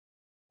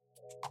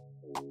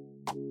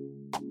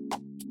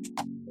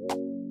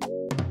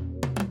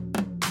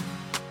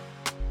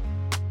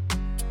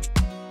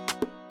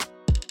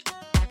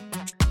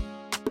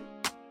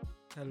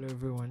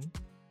everyone.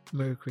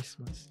 Merry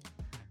Christmas.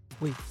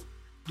 Wait,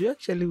 do you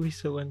actually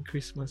wish someone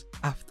Christmas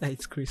after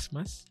it's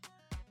Christmas?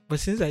 But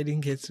since I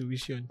didn't get to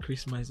wish you on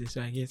Christmas Day,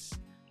 so I guess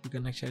you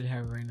can actually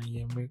have right now,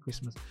 yeah, Merry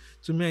Christmas.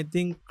 To me, I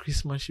think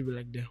Christmas should be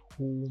like the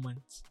whole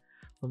month.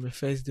 From the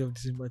first day of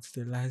December to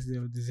the last day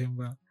of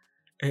December.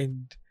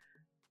 And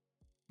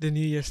the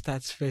new year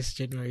starts 1st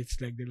January.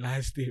 It's like the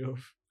last day of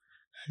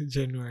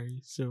January.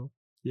 So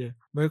yeah.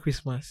 Merry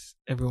Christmas,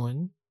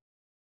 everyone.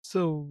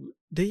 So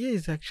the year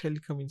is actually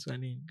coming to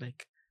an end.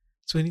 Like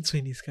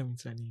 2020 is coming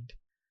to an end.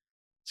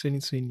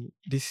 2020,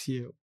 this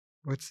year.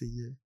 What's the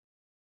year?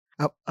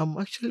 I'm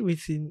actually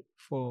waiting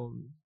for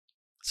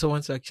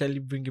someone to actually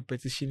bring a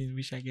petition in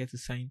which I get to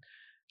sign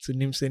to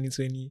name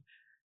 2020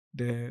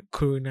 the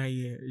Corona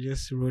year,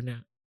 just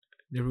Rona,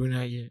 the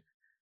Rona year.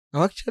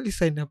 I'll actually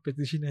sign that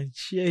petition and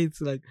share it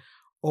to like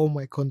all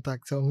my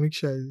contacts. I'll make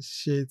sure I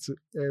share it to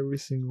every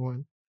single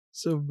one.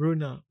 So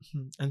Rona,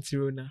 Auntie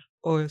Rona.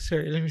 Oh,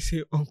 sorry, let me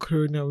say Uncle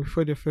Rona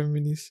before the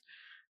feminists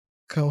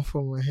come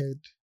from my head.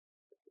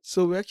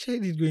 So we actually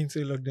did go into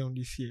a lockdown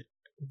this year.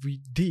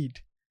 We did.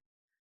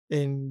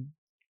 And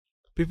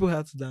people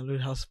had to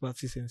download house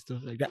parties and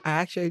stuff like that. I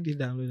actually did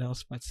download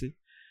house party.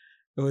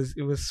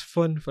 It was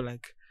fun for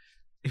like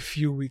a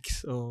few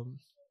weeks or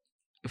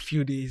a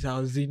few days. I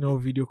was doing all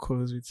video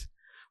calls with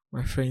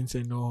my friends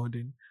and all.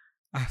 Then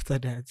after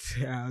that,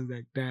 I was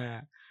like,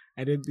 nah,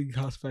 I don't think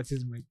house party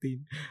is my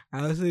thing.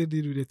 I also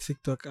did with the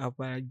TikTok app.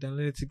 I like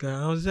downloaded TikTok.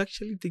 I was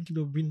actually thinking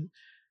of being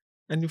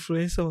an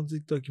influencer on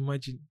TikTok.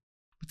 Imagine,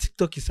 but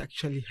TikTok is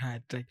actually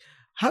hard. Like,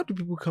 how do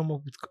people come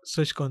up with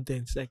such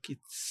content? Like,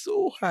 it's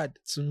so hard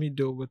to me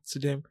though, but to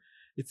them,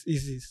 it's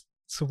easy.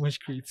 So much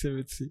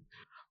creativity.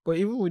 But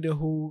even with the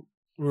whole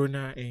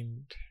Rona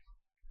and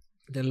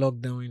the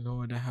lockdown and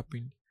all that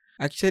happened,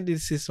 I actually did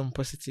see some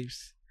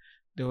positives.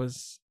 There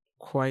was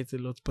quite a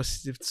lot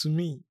positive to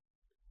me,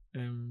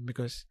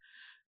 because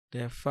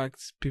the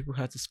fact people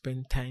had to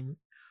spend time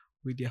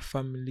with their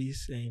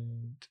families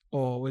and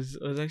was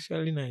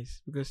actually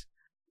nice because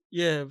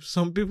yeah,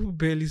 some people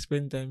barely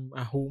spend time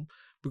at home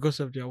because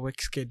of their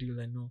work schedule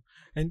and all.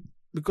 And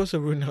because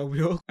of Rona,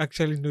 we all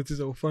actually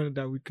noticed or found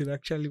that we could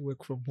actually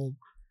work from home.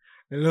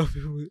 A lot of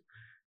people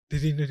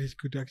didn't know they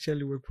could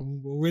actually work from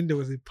home, but when there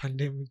was a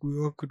pandemic, we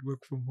all could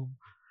work from home.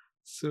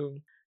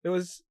 So it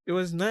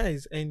was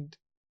nice and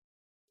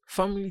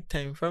family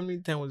time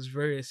was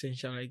very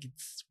essential. Like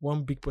it's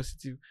one big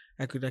positive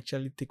I could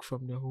actually take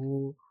from the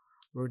whole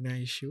Rona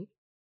issue.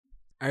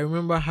 I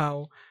remember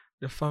how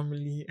the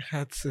family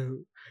had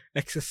to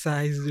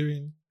exercise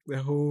during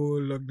the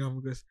whole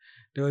lockdown because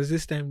there was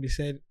this time they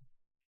said,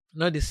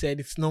 not they said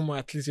it's normal,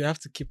 at least you have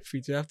to keep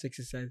fit, you have to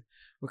exercise.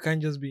 We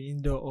can't just be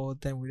indoor all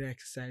the time without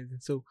exercising.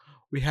 So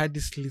we had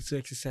this little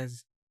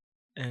exercise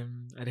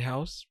at the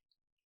house.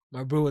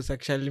 My bro was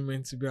actually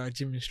meant to be our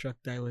gym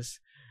instructor. It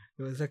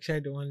was actually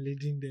the one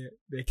leading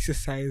the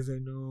exercise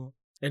and all,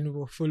 and we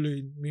were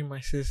following me, my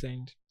sis,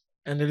 and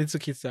the little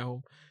kids at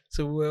home.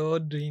 So we were all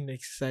doing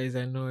exercise.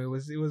 I know it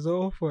was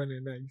all fun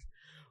and nice.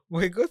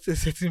 But it got to a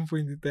certain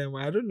point in time.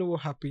 I don't know what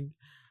happened,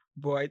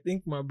 but I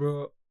think my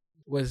bro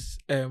was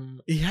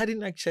he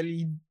hadn't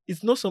actually.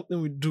 It's not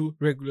something we do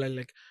regularly.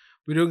 Like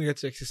we don't get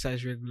to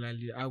exercise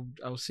regularly. I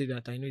would say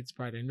that I know it's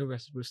bad. I know we're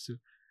supposed to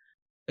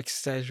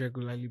exercise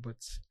regularly, but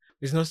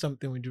it's not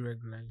something we do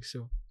regularly.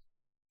 So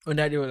on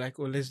that they were like,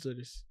 oh, let's do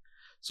this.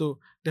 So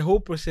the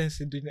whole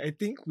process in doing it, I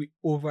think we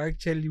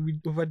actually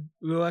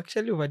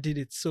overdid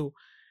it. So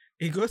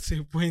it got to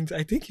a point,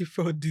 I think he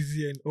felt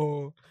dizzy and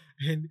all,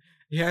 and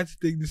he had to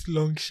take this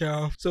long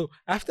shower. So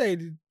after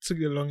took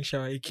the long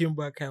shower, he came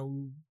back and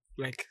we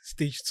like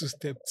stage two,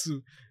 step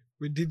two.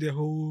 We did the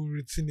whole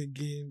routine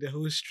again, the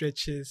whole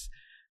stretches,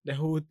 the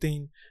whole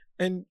thing.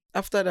 And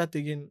after that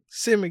again,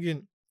 same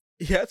again.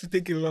 He had to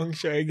take a long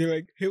shower again.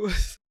 Like he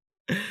was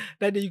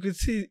that day you could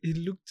see he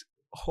looked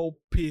all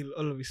pale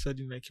all of a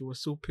sudden, like he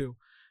was so pale.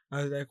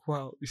 I was like,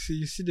 wow, you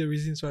see the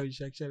reasons why you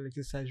should actually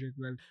exercise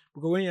regularly.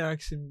 Because when you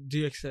ask him, do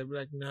you exercise? Be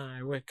like, nah,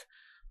 I work.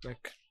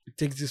 Like it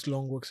takes this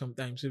long work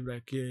sometimes. He'll be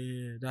like, yeah,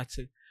 yeah, yeah, that's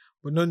it.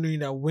 But not knowing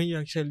that when you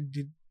actually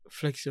did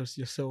flex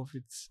yourself,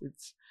 it's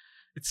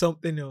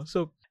something else.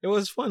 So it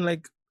was fun.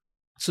 Like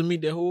to me,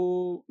 the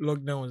whole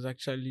lockdown was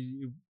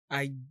actually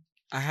I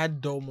had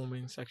dull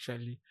moments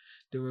actually.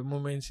 There were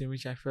moments in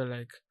which I felt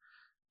like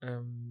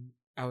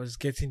I was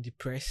getting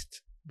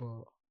depressed,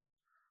 but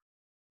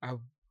I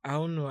I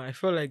don't know. I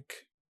felt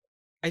like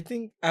I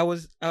think I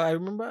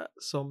remember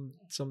some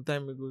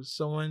time ago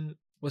someone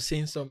was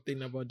saying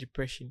something about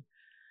depression.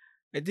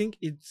 I think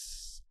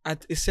it's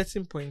at a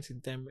certain point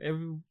in time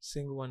every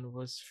single one of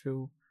us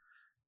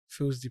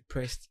feels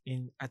depressed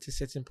in at a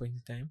certain point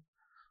in time.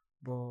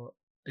 But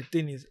the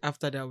thing is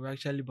after that we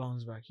actually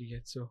bounce back, you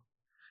get so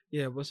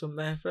yeah, but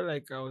sometimes I felt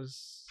like I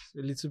was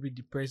a little bit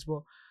depressed.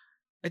 But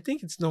I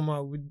think it's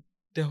normal with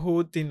the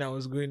whole thing that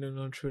was going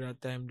on through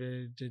that time,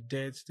 the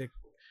deaths, the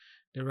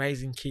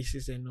rise in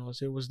cases and all.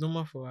 So it was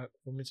normal for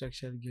me to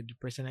actually get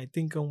depressed, and I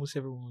think almost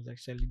everyone was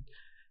actually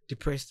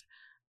depressed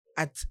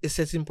at a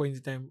certain point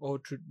in time or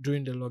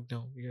during the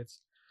lockdown.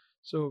 Yes.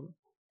 So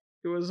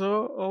it was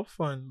all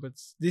fun, but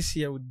this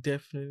year would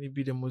definitely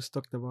be the most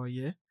talked about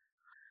year,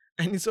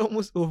 and it's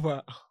almost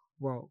over.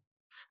 Wow,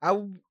 I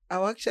will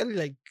actually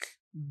like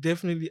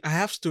definitely. I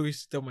have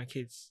stories to tell my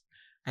kids.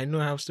 I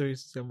know I have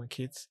stories to tell my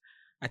kids.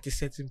 At a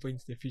certain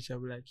point in the future, I'll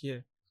be like,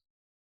 yeah,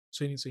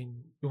 2020.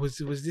 It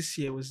was this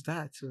year. It was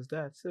that.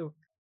 So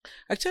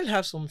I actually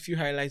have some few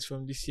highlights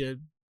from this year.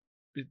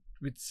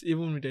 With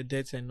even with the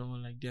deaths and all,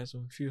 like there are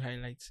some few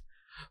highlights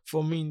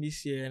for me in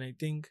this year, and I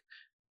think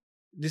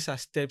these are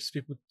steps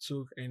people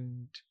took,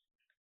 and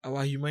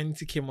our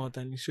humanity came out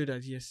and it showed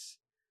that yes,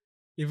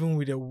 even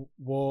with the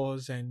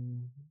wars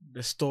and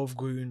the stuff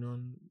going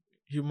on,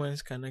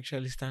 humans can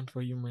actually stand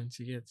for humans.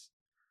 You get.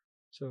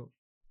 So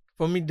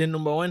for me, the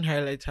number one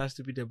highlight has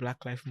to be the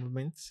Black Lives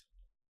Movement,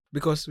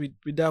 because with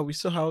that we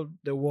saw how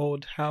the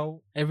world,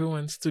 how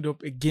everyone stood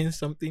up against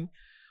something.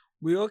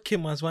 We all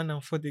came as one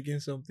and fought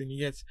against something.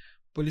 Yet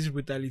police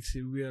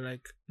brutality, we are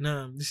like,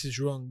 nah, this is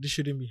wrong. This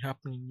shouldn't be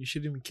happening. You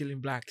shouldn't be killing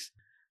blacks,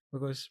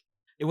 because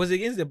it was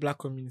against the black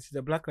community,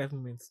 the Black Lives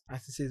Movement,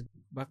 as it says,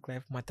 Black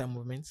Lives Matter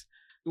movement.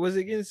 It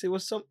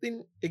was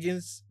something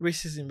against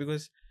racism,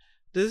 because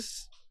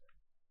this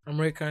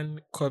American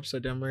cops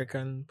or the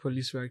American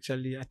police were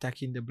actually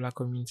attacking the black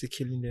community,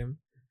 killing them.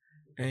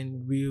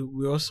 And we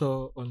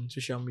also on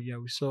social media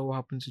we saw what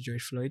happened to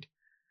George Floyd,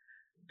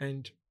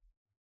 and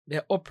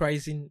the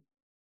uprising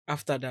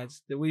after that,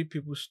 the way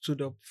people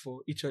stood up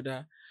for each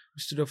other,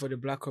 stood up for the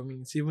black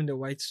community, even the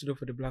whites stood up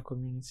for the black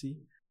community.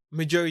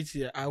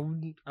 Majority, I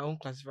won't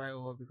classify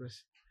all,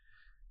 because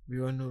we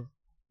all know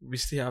we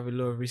still have a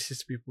lot of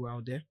racist people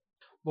out there.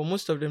 But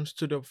most of them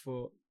stood up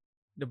for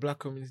the black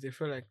community. They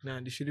felt like, nah,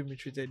 they shouldn't be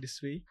treated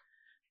this way.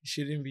 They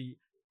shouldn't be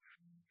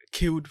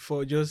killed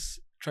for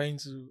just trying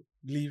to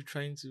live,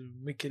 trying to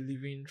make a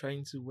living,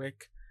 trying to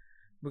work,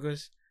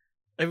 because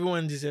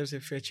everyone deserves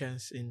a fair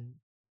chance in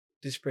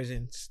this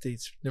present state,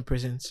 the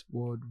present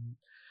world.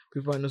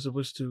 People are not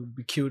supposed to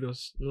be killed or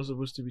not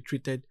supposed to be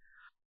treated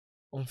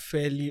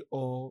unfairly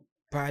or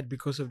bad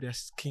because of their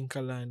skin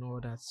color and all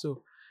that.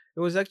 So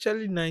it was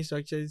actually nice to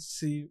actually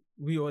see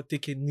we all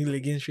take a kneel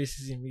against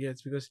racism,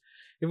 yes, because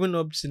even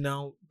up to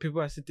now, people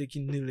are still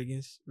taking kneel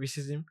against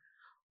racism,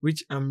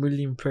 which I'm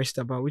really impressed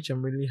about, which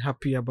I'm really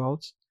happy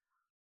about.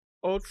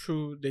 All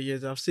through the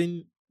years, I've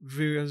seen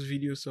various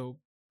videos of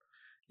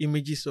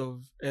images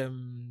of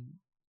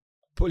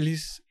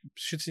police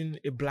shooting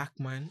a black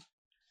man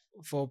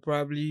for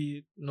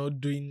probably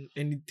not doing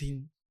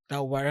anything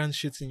that warrants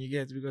shooting, you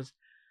get, because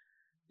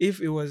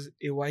if it was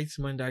a white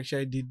man that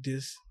actually did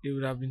this, it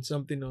would have been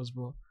something else.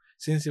 But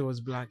since it was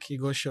black, he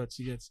got shot,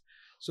 you get.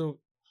 So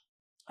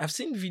I've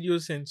seen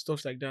videos and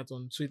stuff like that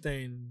on Twitter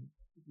and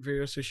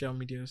various social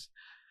medias,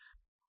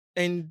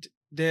 and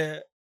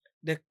the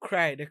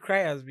cry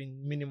has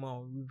been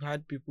minimal. We've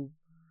had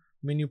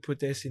many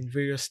protests in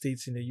various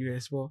states in the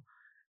US, but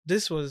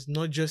this was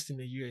not just in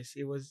the US.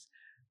 It was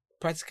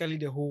practically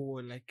the whole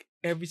world, like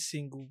every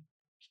single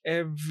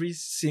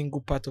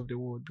part of the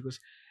world, because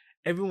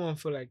everyone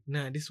felt like,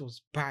 nah, this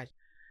was bad,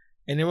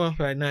 and everyone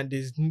felt like, nah,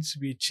 there needs to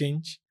be a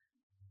change.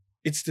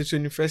 It's the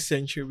 21st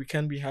century. We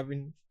can't be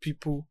having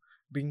people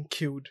being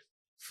killed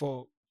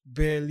for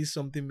barely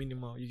something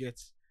minimal. You get.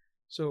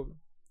 So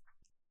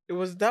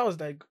that was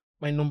like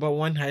my number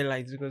one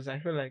highlight, because I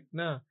felt like,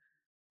 nah,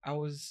 I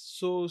was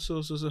so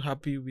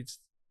happy with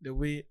the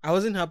way. I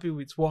wasn't happy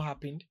with what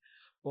happened,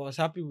 but I was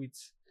happy with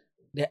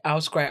the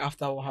outcry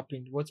after what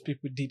happened, what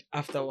people did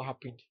after what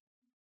happened.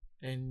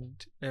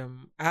 And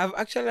I've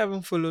actually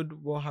haven't followed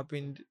what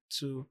happened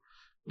to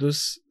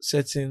those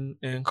certain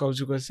cops,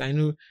 because I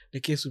know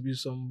the case will be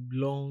some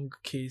long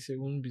case. It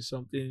won't be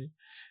something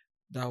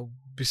that will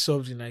be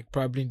solved in like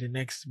probably in the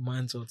next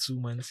month or 2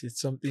 months. It's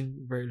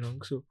something very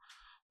long. So,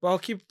 but I'll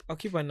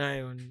keep an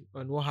eye on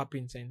what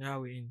happens and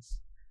how it ends.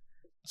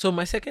 So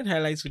my second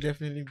highlights would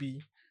definitely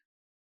be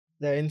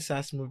the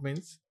NSAS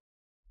movement.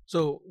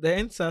 So the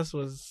NSAS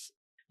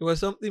was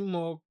something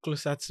more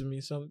closer to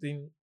me,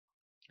 something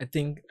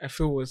I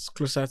feel was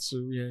closer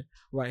to, yeah,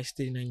 where I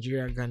stay in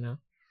Nigeria, Ghana.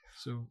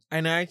 So,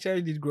 and I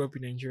actually did grow up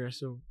in Nigeria,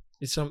 so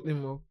it's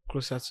something more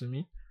closer to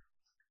me.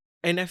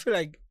 And I feel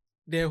like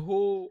the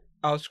whole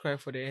outcry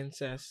for the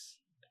NSAS,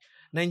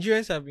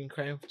 Nigerians have been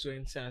crying to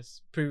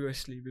NSAS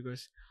previously,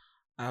 because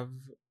I've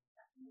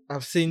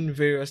I've seen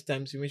various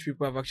times in which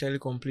people have actually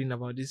complained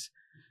about this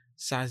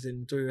SARS, the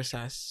notorious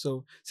SARS.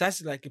 So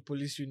SARS is like a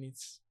police unit,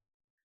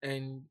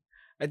 and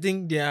I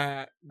think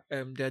their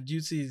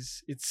duty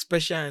is it's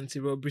special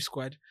anti-robbery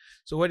squad.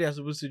 So what they are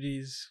supposed to do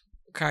is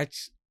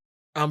catch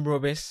armed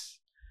robbers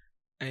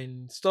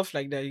and stuff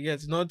like that. You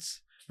get, not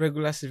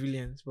regular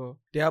civilians, but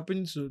they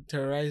happen to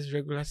terrorize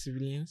regular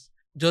civilians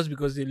just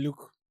because they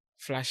look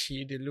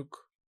flashy, they look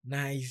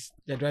nice,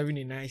 they're driving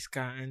a nice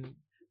car, and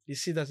they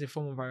see it as a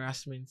form of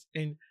harassment.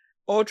 And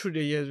all through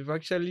the years, we've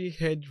actually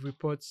heard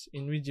reports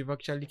in which they've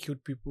actually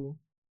killed people.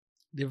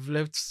 They've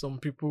left some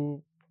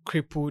people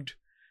crippled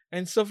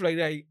and stuff like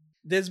that.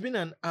 There's been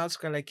an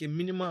outcry, like a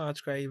minimal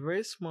outcry, a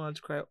very small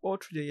outcry all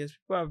through the years.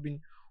 People have been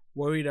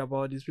worried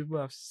about this. People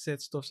have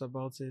said stuff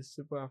about this.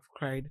 People have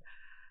cried.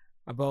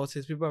 about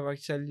it. People have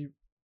actually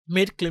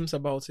made claims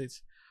about it,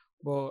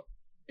 but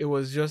it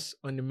was just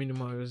on the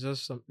minimal. It was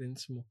just something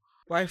small.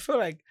 But I feel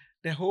like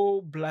the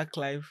whole Black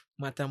Lives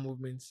Matter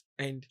movement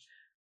and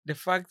the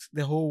fact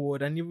the whole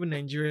world and even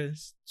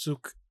Nigerians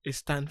took a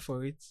stand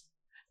for it,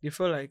 they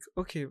felt like,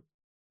 okay,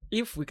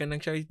 if we can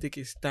actually take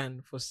a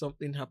stand for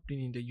something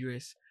happening in the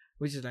US,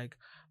 which is like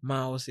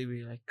miles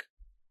away, like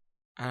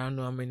I don't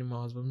know how many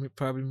miles, but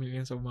probably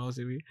millions of miles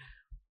away,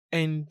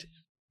 and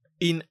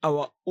in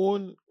our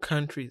own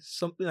countries,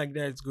 something like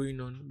that is going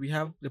on. We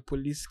have the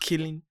police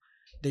killing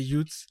the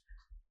youths,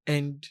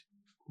 and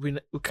we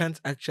can't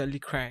actually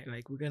cry.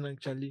 Like we can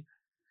actually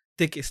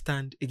take a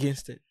stand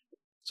against it.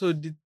 So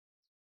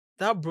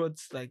that brought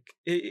like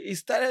it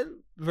started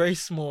very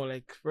small,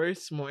 like very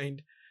small,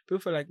 and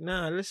people were like,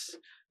 nah, let's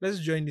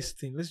join this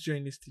thing, let's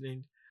join this thing.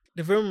 And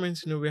the very moment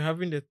we're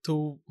having the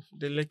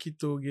Lekki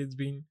toll gates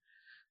being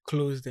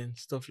closed and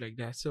stuff like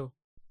that. So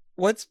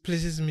what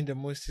pleases me the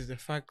most is the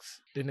fact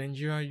the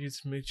Nigerian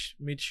youth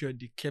made sure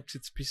they kept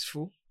it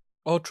peaceful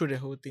all through the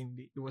whole thing.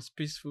 It was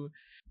peaceful.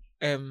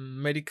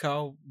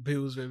 Medical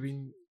bills were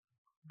being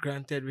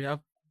granted.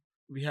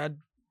 We had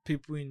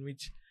people in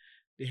which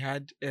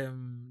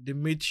they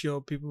made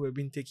sure people were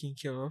being taken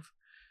care of,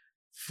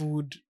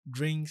 food,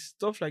 drinks,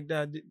 stuff like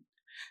that.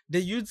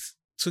 The youth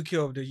took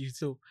care of the youth,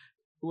 so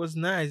it was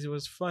nice. It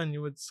was fun. It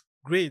was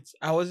great.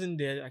 I wasn't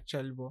there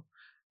actually, but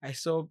I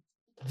saw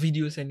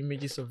videos and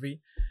images of it,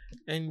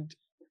 and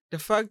the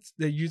fact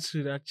the youth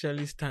could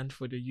actually stand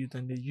for the youth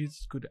and the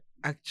youth could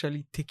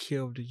actually take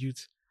care of the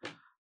youth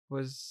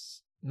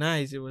was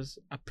nice. It was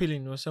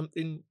appealing. It was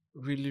something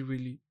really,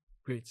 really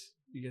great.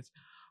 You get,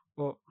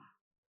 but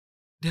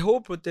the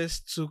whole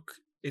protest took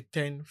a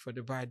turn for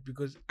the bad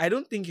because I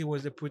don't think it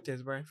was a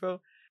protest, but I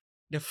felt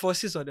the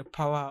forces of the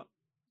power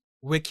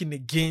working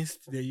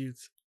against the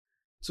youth.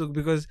 So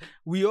because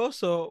we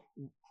also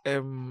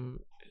um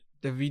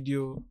the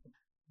video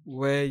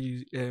where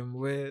you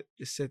where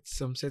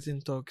some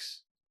certain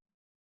talks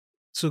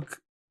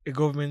took a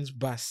government's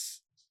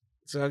bus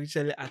to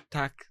actually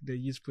attack the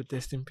youth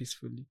protesting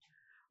peacefully.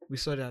 We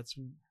saw that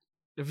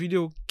the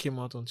video came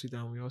out on Twitter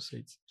and we all saw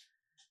it.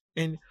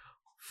 And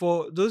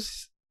for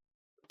those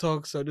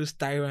talks or those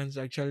tyrants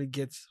actually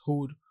get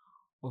hold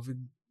of a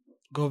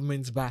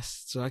government's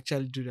bus to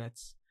actually do that,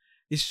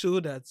 it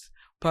showed that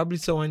probably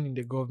someone in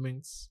the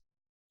government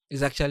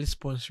is actually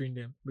sponsoring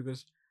them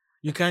because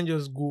you can't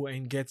just go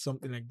and get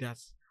something like that.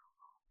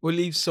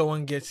 Only if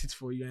someone gets it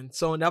for you, and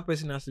someone that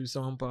person has to be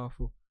someone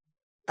powerful.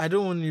 I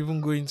don't want to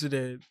even go into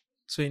the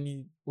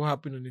 20 what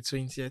happened on the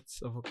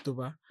 20th of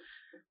October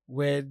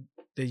where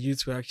the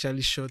youths were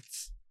actually shot.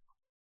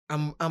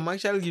 I'm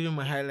actually giving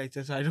my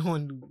highlights, so I don't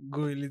want to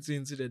go a little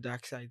into the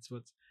dark sides,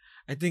 but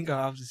I think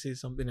I'll have to say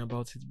something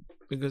about it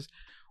because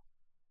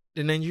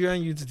the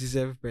Nigerian youth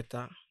deserve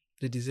better.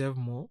 They deserve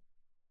more.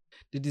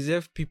 They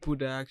deserve people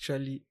that are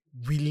actually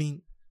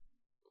willing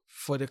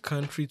for the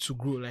country to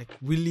grow, like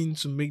willing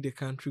to make the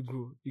country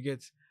grow. You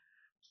get,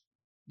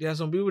 there are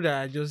some people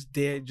that are just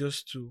there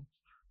just to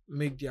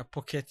make their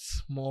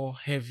pockets more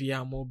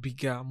heavier, more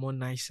bigger, more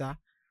nicer,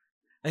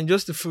 and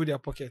just to fill their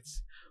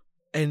pockets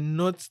and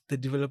not the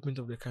development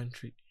of the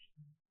country.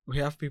 We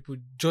have people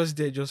just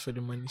there just for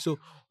the money. So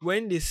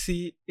when they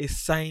see a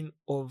sign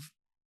of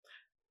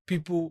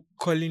people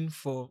calling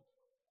for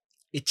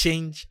a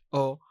change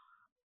or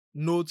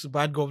no to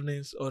bad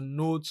governance or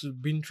no to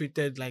being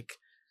treated like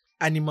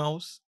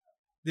animals,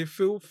 they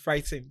feel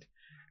frightened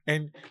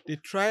and they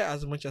try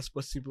as much as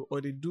possible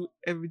or they do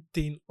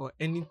everything or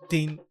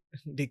anything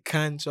they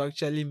can to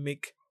actually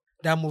make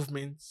that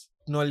movement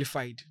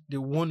nullified. They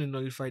want to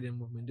nullify the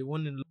movement. They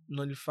want to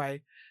nullify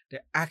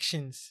the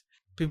actions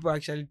people are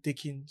actually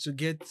taking to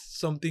get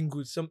something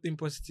good, something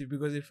positive,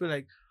 because they feel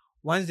like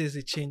once there's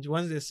a change,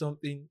 once there's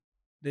something,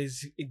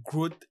 there's a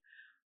growth,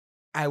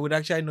 I would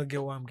actually not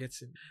get what I'm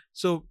getting.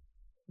 So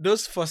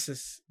those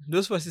forces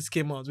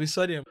came out. We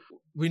saw them.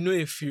 We know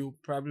a few,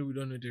 probably we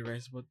don't know the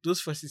rest, but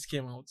those forces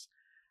came out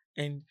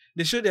and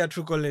they showed their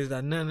true colors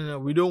that no, no, no,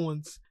 we don't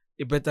want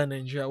a better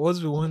Nigeria. What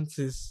we want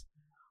is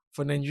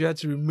for Nigeria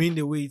to remain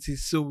the way it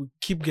is, so we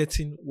keep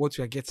getting what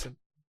we are getting.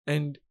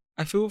 And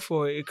I feel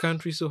for a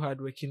country so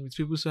hardworking, with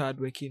people so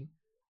hardworking,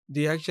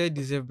 they actually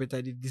deserve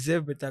better. They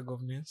deserve better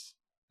governance,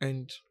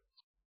 and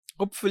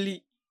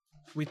hopefully,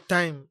 with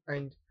time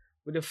and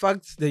with the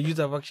fact the youth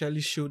have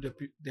actually showed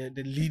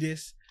the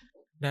leaders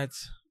that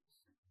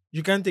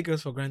you can't take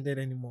us for granted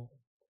anymore.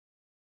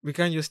 We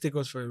can't just take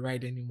us for a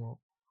ride anymore.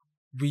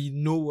 We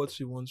know what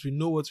we want. We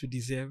know what we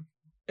deserve,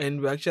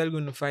 and we're actually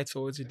going to fight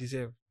for what we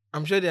deserve.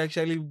 I'm sure they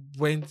actually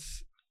went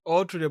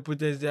all through the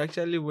protest. They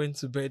actually went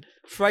to bed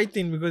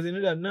frightened because they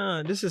know that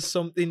nah, this is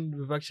something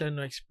we've actually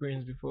not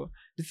experienced before.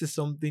 This is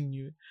something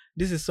new.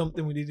 This is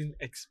something we didn't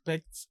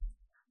expect,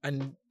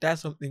 and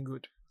that's something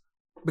good.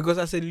 Because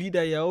as a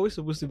leader, you're always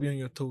supposed to be on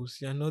your toes.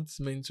 You're not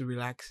meant to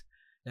relax.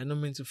 You're not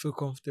meant to feel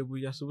comfortable.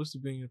 You're supposed to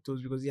be on your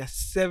toes because you're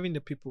serving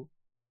the people.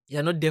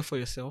 You're not there for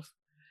yourself.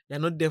 You're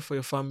not there for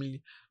your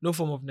family. No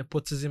form of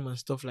nepotism and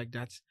stuff like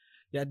that.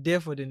 You're there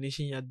for the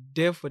nation. You're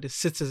there for the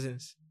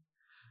citizens.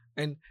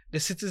 And the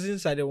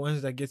citizens are the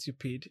ones that get you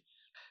paid.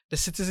 The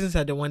citizens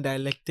are the one that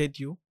elected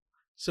you.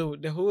 So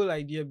the whole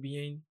idea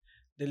behind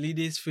the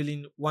leaders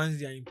feeling once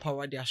they are in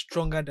power, they are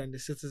stronger than the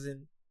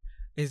citizen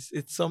is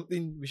it's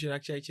something we should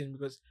actually change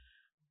because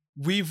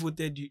we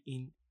voted you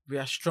in. We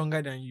are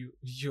stronger than you.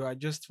 You are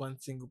just one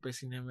single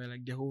person and we're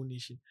like the whole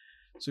nation.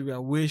 So we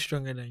are way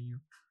stronger than you.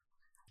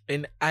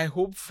 And I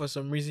hope for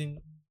some reason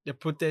the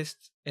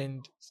protest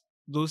and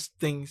those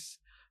things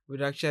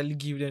would actually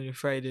give them a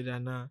Friday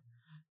that now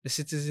the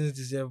citizens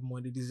deserve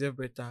more, they deserve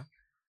better.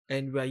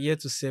 And we are here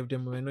to serve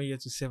them, we're not here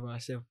to serve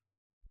ourselves.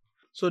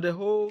 So the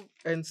whole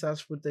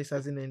NSAS protest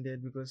hasn't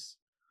ended because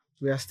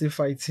we are still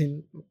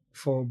fighting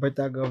for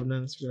better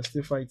governance, we are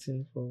still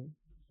fighting for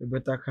a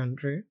better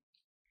country.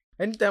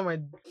 Anytime I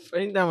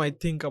anytime I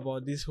think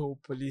about this whole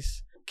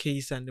police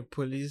case and the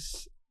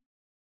police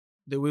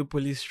the way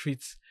police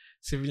treats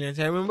civilians.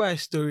 I remember a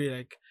story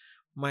like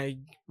my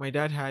my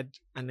dad had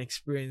an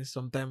experience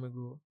some time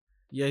ago,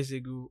 years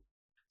ago.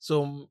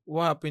 So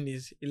what happened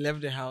is he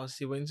left the house,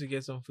 he went to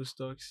get some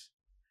foodstuffs,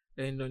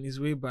 and on his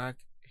way back,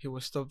 he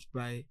was stopped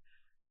by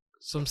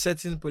some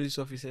certain police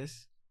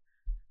officers,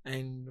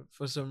 and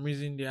for some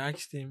reason they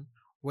asked him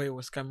where he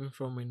was coming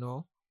from and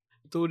all.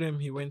 He told them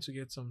he went to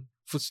get some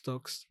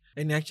foodstuffs,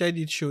 and he actually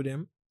did show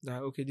them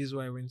that okay, this is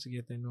what I went to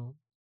get and all.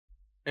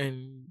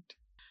 And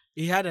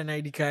he had an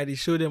ID card. He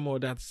showed them all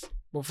that,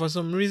 but for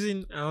some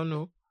reason, I don't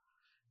know.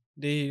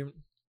 They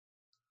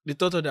they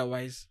thought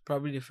otherwise.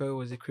 Probably they felt he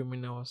was a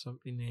criminal or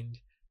something, and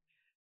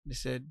they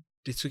said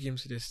they took him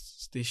to the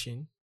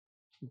station,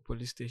 the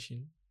police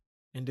station,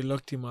 and they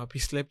locked him up. He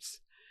slept.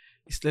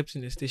 He slept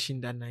in the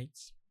station that night.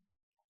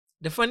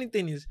 The funny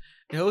thing is,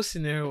 the whole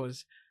scenario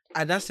was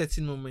at that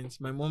certain moment.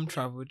 My mom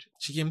traveled.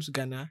 She came to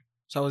Ghana,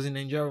 so I was in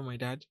Nigeria with my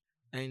dad,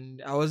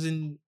 and I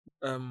wasn't.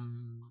 I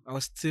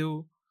was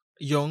still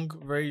young,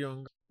 very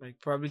young, like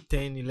probably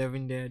 10,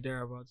 11 there,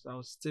 thereabouts. I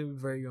was still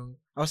very young.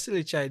 I was still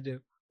a child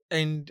there.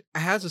 And I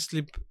had to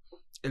sleep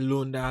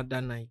alone that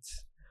night.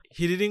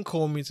 He didn't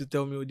call me to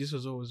tell me this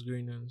was what was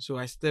going on. So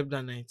I slept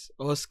that night,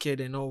 all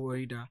scared and all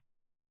worried that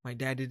my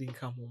dad didn't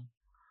come home.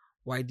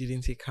 Why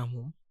didn't he come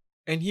home?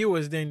 And he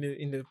was there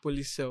in the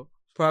police cell,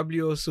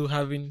 probably also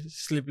having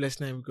sleepless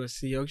night because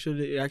he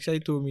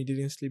actually told me he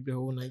didn't sleep the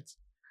whole night.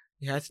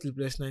 He had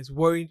sleepless nights,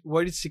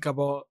 worried sick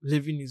about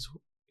leaving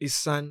his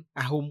son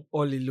at home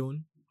all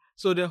alone.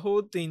 So the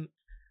whole thing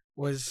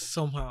was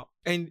somehow,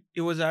 and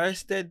he was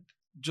arrested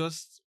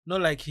just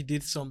not like he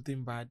did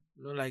something bad,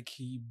 not like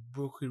he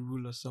broke a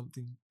rule or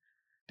something.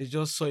 They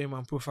just saw him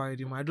and profiled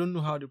him. I don't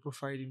know how they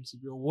profiled him to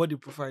be or what they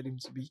profiled him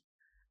to be.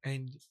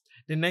 And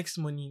the next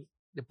morning,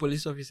 the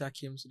police officer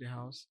came to the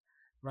house,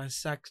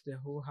 ransacked the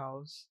whole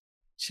house,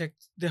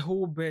 checked the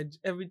whole bed,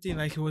 everything.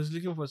 Like he was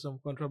looking for some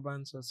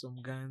contrabands or some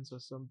guns or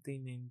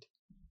something. And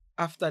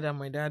after that,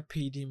 my dad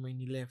paid him and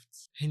he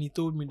left. And he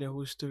told me the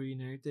whole story, he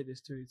narrated the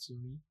story to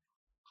me.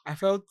 I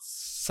felt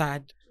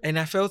sad and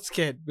I felt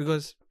scared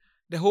because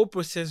the whole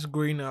process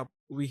growing up,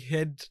 we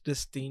heard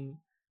this thing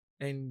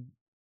and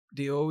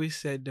they always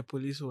said the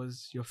police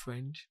was your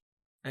friend.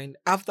 And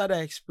after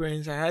that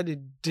experience, I had a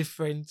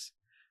different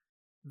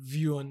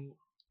view on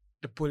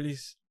the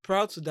police.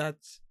 Prior to that,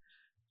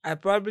 I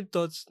probably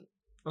thought,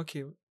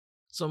 okay,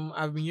 some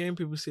I've been hearing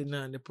people say,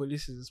 nah, the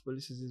police is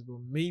this, but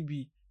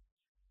maybe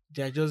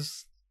they are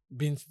just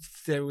being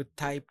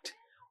stereotyped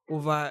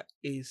over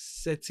a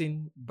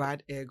certain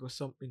bad egg or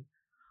something.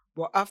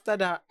 But after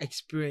that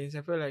experience,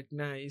 I felt like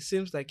nah, it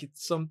seems like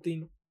it's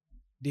something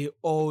they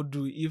all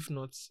do, if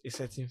not a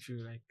certain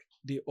few, like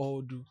they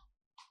all do.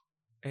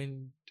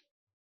 And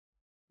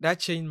that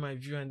changed my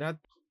view and that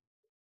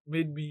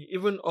made me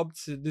even up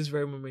to this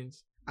very moment.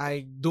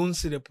 I don't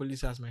see the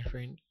police as my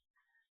friend.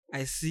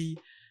 I see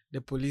the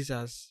police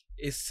as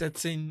a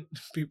certain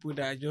people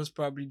that are just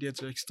probably there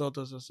to extort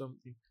us or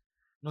something,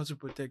 not to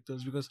protect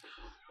us. Because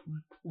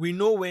we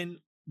know when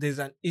there's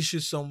an issue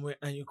somewhere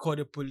and you call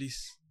the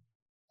police,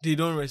 they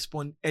don't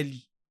respond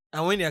early.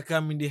 And when they're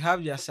coming, they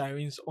have their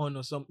sirens on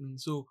or something.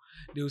 So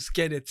they'll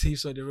scare the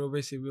thieves or the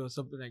robbers away or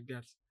something like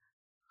that.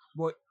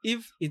 But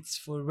if it's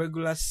for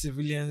regular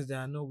civilians that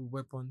are not with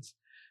weapons,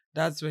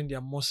 that's when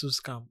their muscles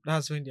come.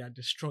 That's when they are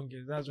the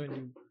strongest. That's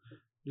when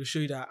they show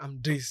you that I'm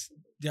this,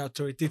 they're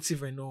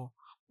authoritative and all.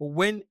 But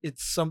when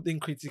it's something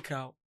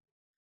critical,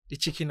 they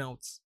chicken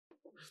out.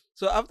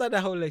 So after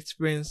that whole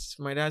experience,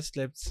 my dad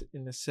slept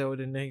in the cell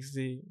the next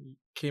day. He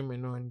came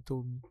and all and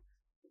told me.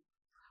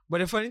 But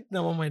the funny thing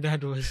about my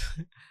dad was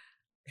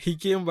he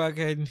came back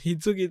and he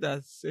took it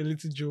as a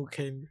little joke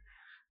and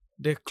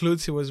the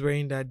clothes he was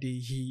wearing that day,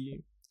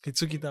 he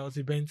took it out,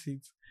 he bent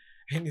it,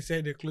 and he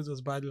said the clothes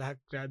was bad luck.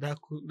 That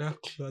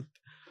cloth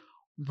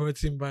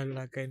brought him bad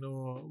luck. I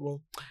know.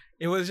 Well,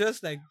 it was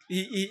just like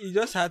he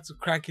just had to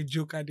crack a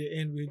joke at the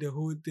end with the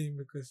whole thing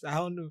because I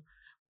don't know.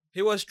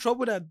 He was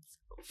troubled at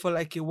for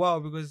like a while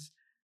because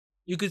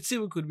you could see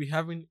we could be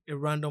having a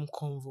random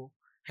convo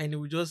and he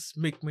would just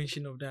make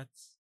mention of that.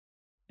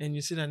 And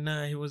you see that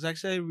now he was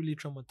actually really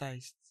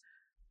traumatized.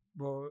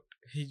 But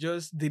he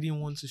just didn't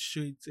want to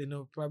show it,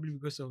 probably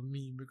because of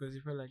me, because he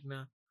felt like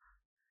nah,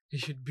 he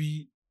should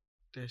be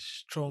the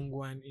strong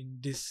one in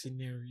this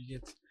scenario. You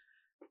get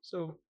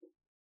so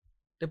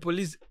the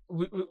police.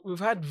 We've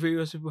had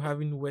various people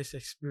having worse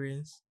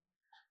experience.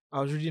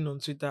 I was reading on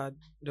Twitter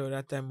the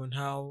other time on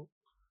how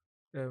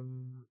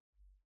um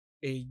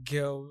a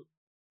girl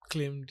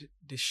claimed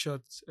they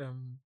shot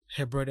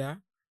her brother,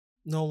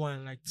 no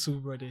one like two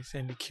brothers,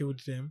 and they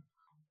killed them.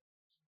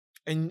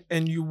 And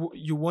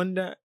you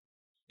wonder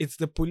it's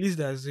the police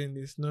that's doing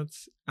this, not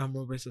armed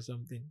robbers or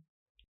something.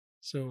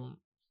 So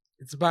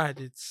it's bad,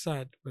 it's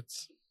sad, but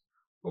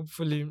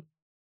hopefully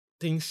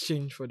things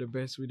change for the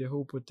best with the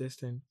whole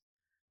protest and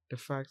the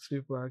fact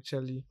people are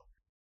actually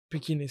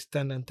picking a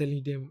stand and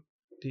telling them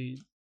they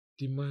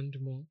demand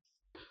more.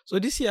 So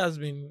this year has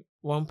been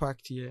one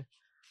packed year,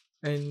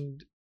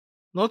 and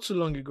not too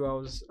long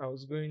ago I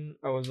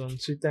was on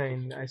Twitter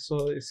and I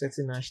saw a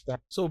certain hashtag.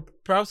 So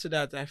proud to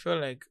that, I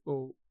felt like,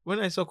 oh, when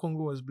I saw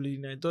Congo was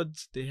bleeding, I thought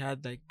they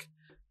had like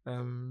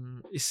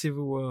a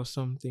civil war or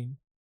something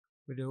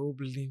with the whole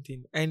bleeding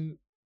thing. And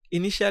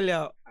initially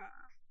I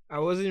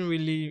wasn't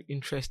really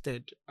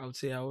interested. I would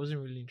say I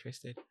wasn't really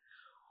interested.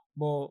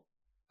 But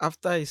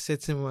after a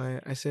certain while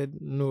I said,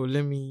 no,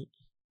 let me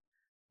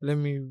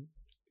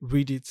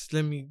read it.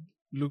 Let me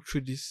look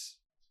through this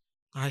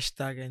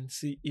hashtag and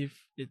see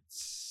if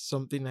it's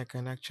something I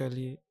can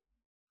actually,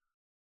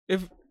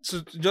 if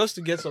to just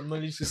to get some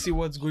knowledge to see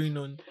what's going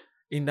on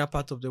in that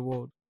part of the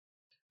world.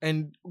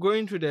 And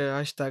going through the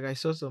hashtag, I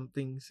saw some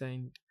things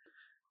and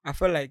I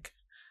felt like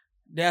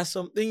there are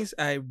some things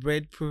I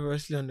read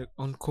previously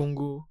on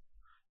Congo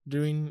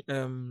during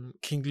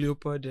King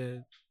Leopold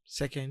the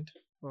second.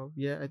 Well,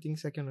 yeah, I think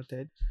second or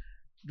third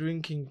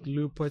during King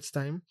Leopold's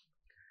time,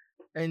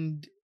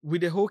 and with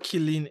the whole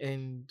killing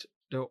and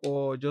the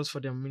ore just for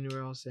the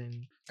minerals,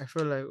 and I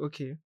felt like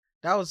okay,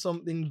 that was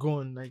something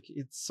gone. Like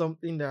it's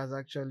something that's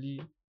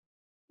actually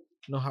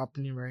not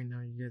happening right now.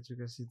 You get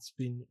because it's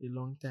been a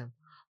long time.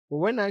 But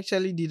when I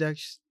actually did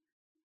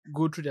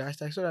go through the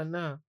hashtag, I saw that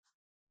now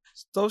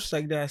stuff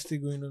like that are still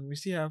going on. We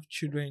still have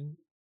children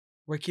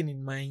working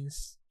in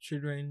mines,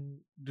 children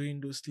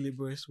doing those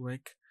laborious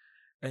work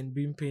and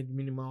being paid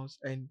minimals,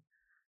 and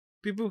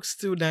people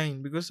still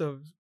dying because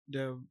of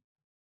the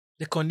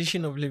the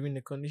condition of living.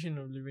 The condition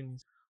of living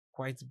is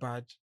quite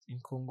bad in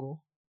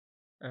Congo.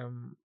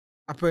 Um,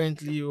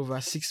 Apparently over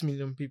 6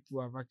 million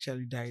people have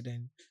actually died,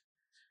 and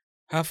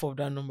half of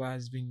that number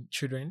has been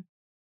children.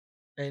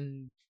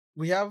 And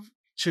we have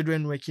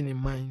children working in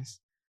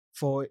mines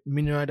for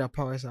mineral that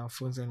powers our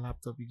phones and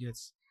laptop. You get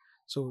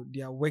so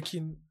they are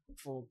working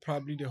for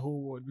probably the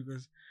whole world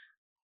because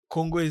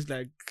Congo is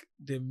like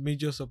the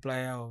major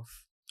supplier of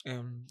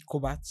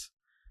cobalt.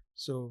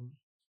 So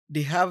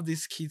they have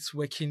these kids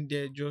working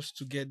there just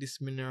to get these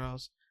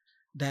minerals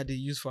that they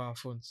use for our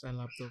phones and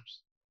laptops.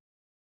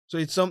 So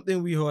it's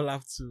something we all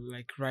have to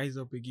like rise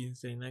up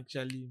against and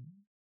actually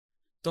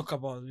talk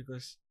about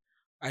because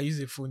I use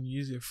a phone, you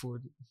use a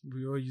phone,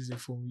 we all use a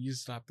phone, we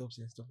use laptops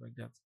and stuff like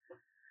that.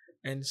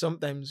 And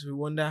sometimes we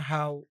wonder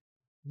how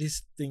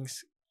these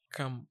things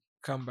come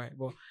by.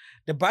 But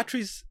the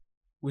batteries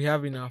we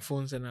have in our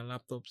phones and our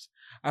laptops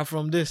are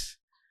from this.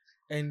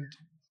 And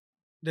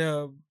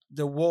the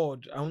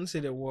world, I won't say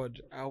the world,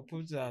 I'll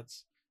put that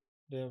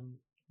the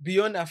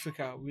beyond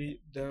Africa, we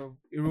the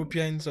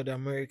Europeans or the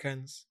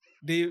Americans,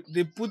 they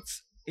put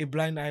a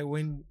blind eye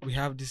when we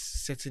have these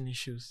certain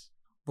issues.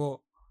 But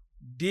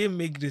they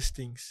make these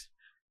things.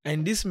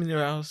 And these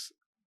minerals,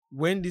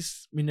 when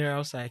these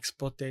minerals are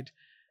exported,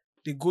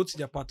 they go to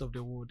their part of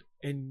the world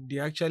and they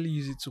actually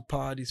use it to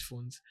power these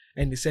phones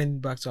and they send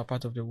it back to a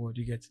part of the world,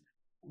 you get.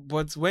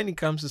 But when it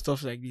comes to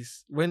stuff like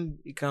this, when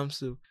it comes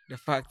to the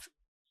fact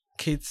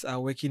kids are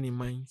working in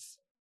mines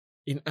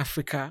in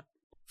Africa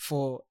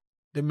for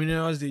the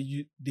minerals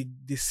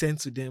they send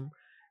to them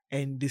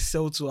and they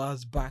sell to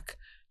us back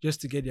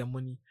just to get their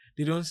money,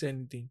 they don't say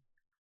anything.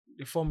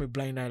 They form a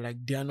blind eye,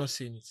 like they are not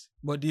saying it.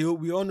 But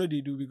we all know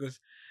they do because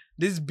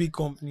these big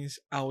companies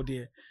out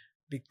there,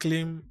 they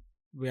claim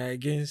we are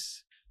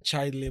against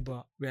child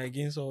labor, we are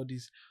against all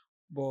this,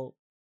 but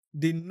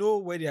they know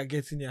where they are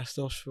getting their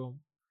stuff from.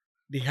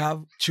 They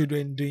have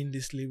children doing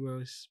this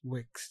laborious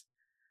works,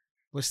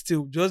 but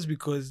still, just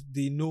because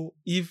they know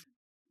if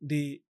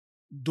they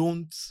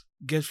don't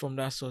get from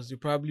that source, they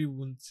probably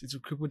won't. It will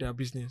cripple their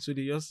business, so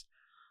they just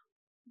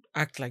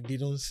act like they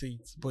don't see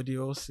it, but they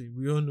all see.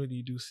 We all know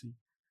they do see,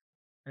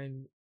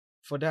 and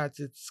for that,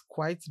 it's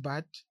quite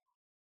bad.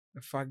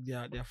 The fact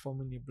they're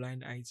forming a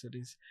blind eye to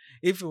this.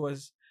 If it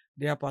was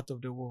their part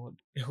of the world,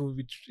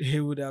 it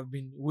would have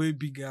been way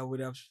bigger. Would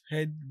have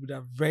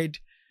read,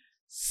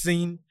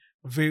 seen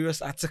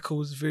various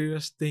articles,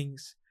 various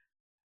things,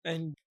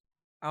 and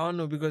I don't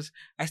know because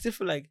I still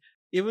feel like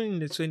even in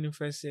the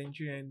 21st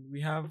century, and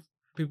we have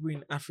people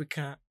in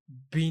Africa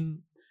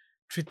being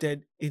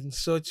treated in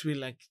such way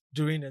like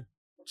during the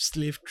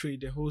slave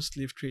trade, the whole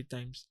slave trade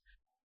times.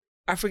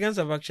 Africans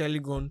have actually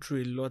gone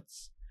through a lot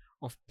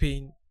of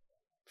pain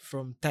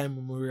from time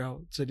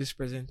memorial to this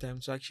present time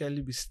to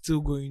actually be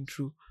still going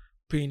through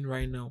pain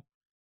right now.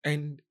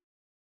 And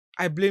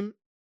I blame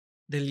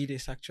the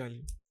leaders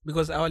actually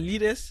because our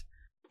leaders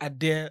are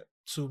there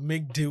to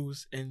make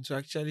deals and to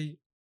actually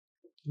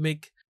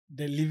make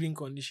the living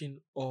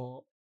condition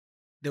or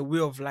the way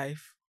of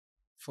life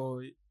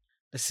for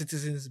the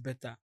citizens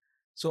better.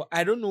 So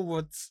I don't know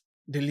what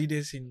the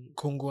leaders in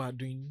Congo are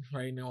doing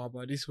right now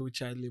about this whole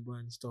child labor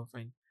and stuff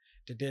and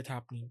the death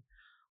happening.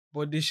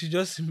 But they should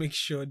just make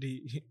sure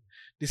they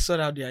they sort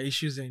out their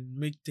issues and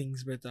make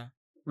things better.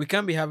 We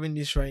can't be having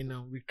this right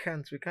now. We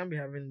can't. We can't be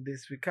having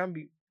this. We can't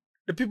be.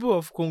 The people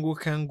of Congo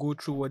can't go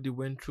through what they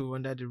went through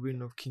under the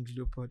reign of King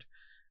Leopold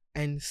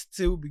and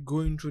still be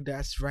going through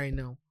that right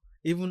now,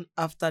 even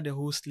after the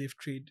whole slave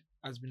trade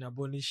has been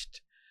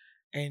abolished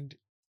and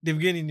they've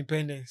gained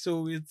independence.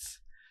 So it's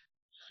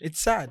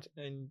sad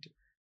and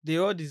they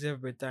all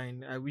deserve better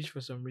and I wish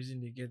for some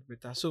reason they get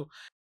better. So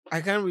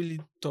I can't really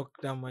talk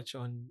that much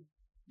on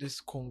this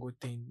Congo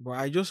thing, but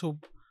I just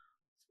hope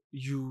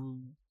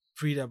you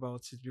read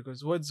about it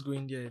because what's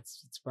going there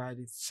it's bad,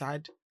 it's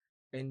sad,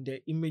 and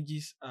the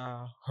images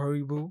are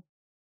horrible.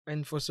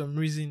 And for some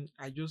reason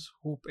I just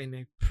hope and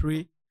I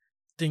pray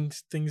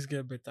things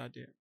get better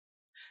there.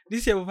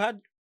 This year we've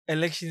had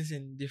elections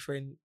in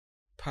different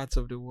parts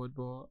of the world,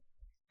 but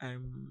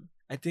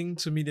I think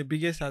to me the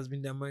biggest has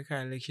been the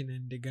American election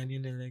and the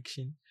Ghanaian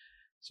election.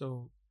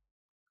 So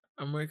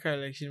American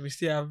election, we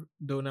still have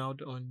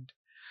Donald on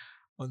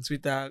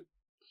Twitter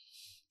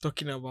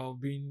talking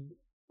about being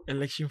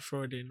election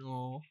fraud and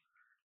all,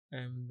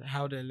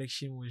 how the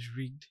election was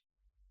rigged.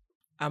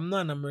 I'm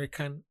not an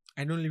American.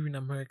 I don't live in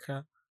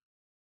America,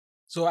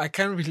 so I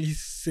can't really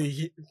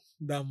say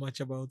that much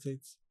about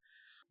it.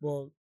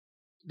 But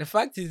the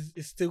fact is,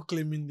 he's still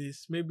claiming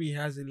this. Maybe he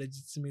has a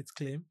legitimate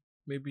claim.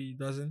 Maybe he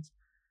doesn't,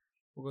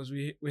 because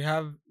we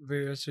have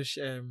various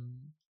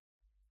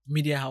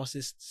media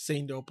houses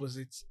saying the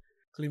opposite,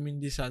 claiming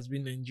this has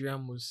been Nigeria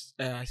most.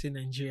 I say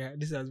Nigeria.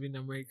 This has been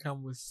America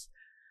most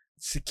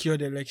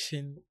secured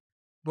election,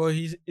 but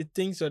he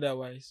thinks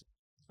otherwise.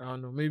 I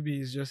don't know. Maybe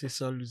he's just a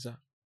sore loser.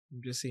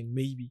 I'm just saying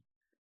maybe,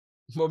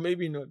 but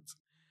maybe not,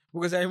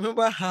 because I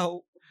remember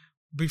how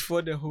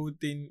before the whole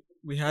thing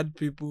we had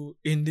people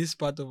in this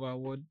part of our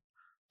world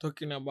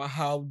talking about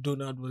how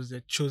Donald was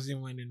the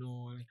chosen one and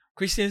all. Like,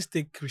 Christians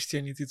take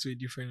Christianity to a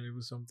different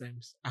level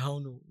sometimes. I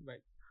don't know.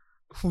 Like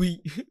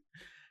we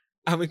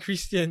I'm a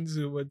Christian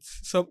too, but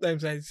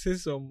sometimes I see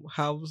some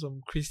how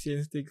some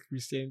Christians take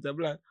Christianity. I'm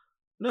like,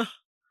 no,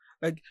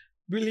 like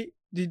really,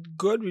 did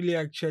God really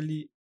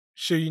actually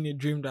show you in a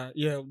dream that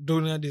yeah,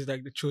 Donald is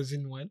like the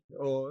chosen one?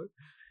 Or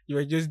you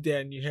were just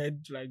there and you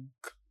heard like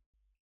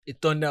a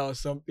thunder or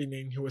something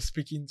and he was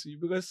speaking to you?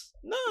 Because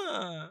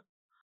nah,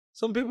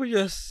 some people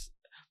just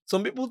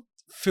some people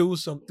feel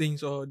some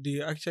things or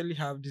they actually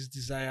have this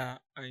desire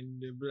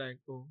and they'll be like,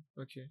 oh,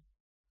 okay,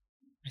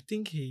 I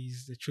think he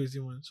is the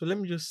chosen one. So let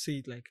me just say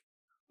it like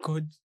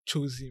God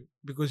chose him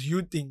because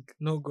you think,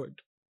 no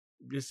God.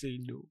 Just say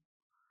no.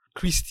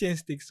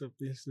 Christians take some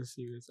things so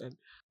serious and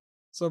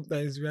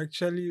sometimes we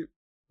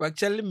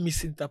actually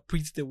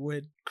misinterpret the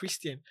word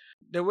Christian.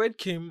 The word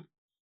came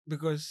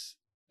because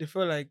they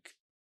felt like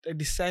the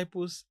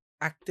disciples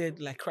acted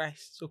like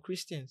Christ. So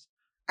Christians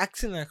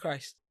acting like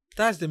Christ.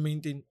 That's the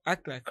main thing.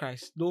 Act like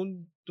Christ.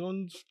 Don't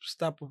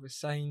start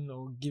prophesying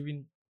or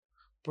giving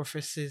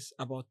prophecies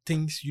about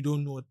things you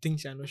don't know or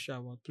things you're not sure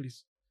about.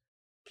 Please.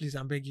 Please,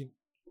 I'm begging.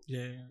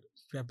 Yeah,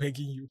 we are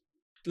begging you.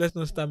 Let's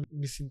not start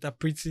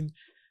misinterpreting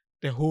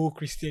the whole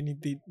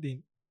Christianity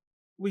thing.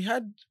 We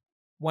had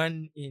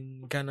one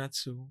in Ghana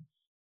too,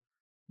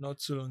 not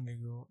too long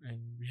ago, and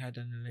we had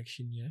an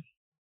election here.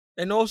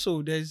 And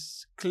also,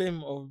 there's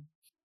claim of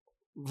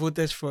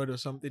voters fraud or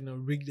something or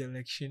rigged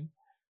election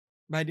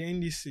by the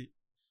NDC.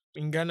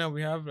 In Ghana,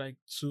 we have like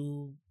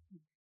two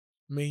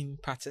main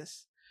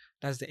parties.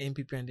 That's the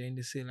NPP and the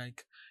NDC.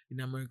 Like in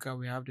America,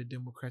 we have the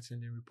Democrats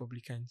and the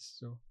Republicans.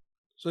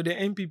 So the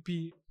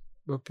NPP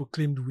were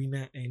proclaimed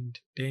winner, and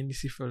the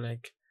NDC felt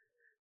like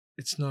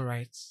it's not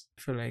right.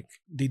 I feel like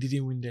they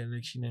didn't win the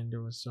election, and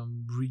there was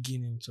some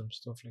rigging and some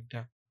stuff like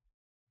that.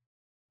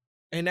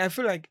 And I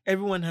feel like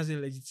everyone has a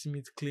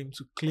legitimate claim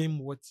to claim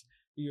what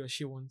he or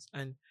she wants.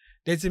 And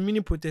there's a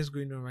mini protest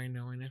going on right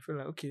now, and I feel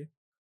like okay,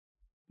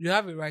 you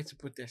have a right to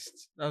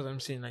protest. That's what I'm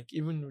saying. Like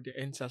even with the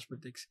NSAS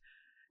protest,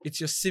 it's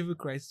your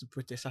civic right to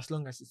protest as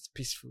long as it's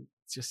peaceful.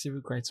 It's your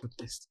civic right to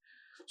protest.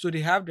 So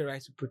they have the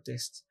right to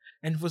protest.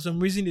 And for some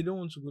reason they don't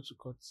want to go to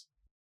court.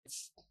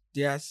 It's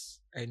theirs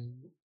and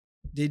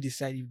they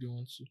decide if they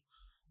want to.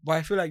 But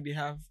I feel like they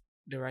have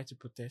the right to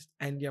protest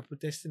and they are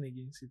protesting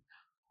against it.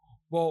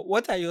 But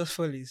what I just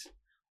feel is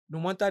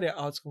no matter the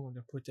outcome of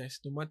the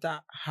protest, no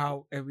matter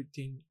how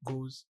everything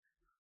goes,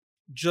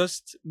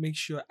 just make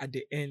sure at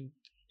the end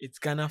it's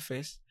Ghana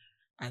first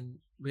and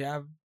we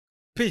have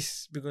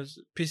peace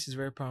because peace is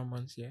very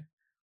paramount here.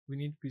 We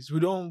need peace. We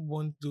don't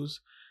want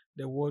those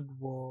the World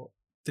War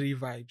III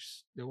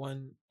vibes. The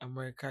one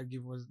America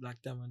gave us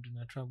black time and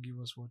Donald Trump gave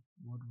us World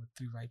War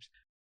III vibes.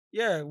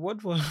 Yeah,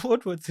 World War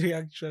III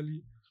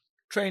actually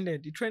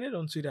trended. It trended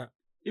on Twitter.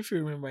 If you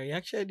remember, it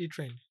actually did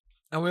trend.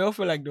 And we all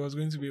felt like there was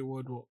going to be a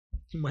world war.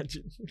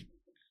 Imagine.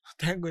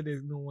 Thank God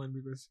there's no one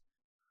because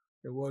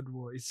the world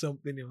war. It's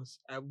something else.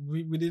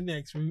 We didn't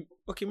experience.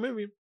 Okay,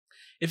 maybe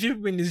a few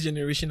people in this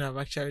generation have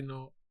actually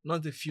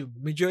not a few,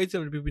 majority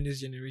of the people in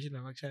this generation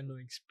have actually not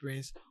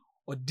experienced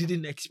or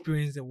didn't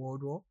experience the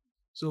world war.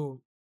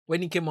 So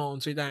when it came out on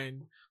Twitter,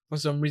 and for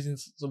some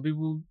reasons, some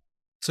people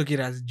took it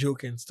as a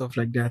joke and stuff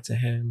like that to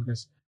him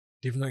because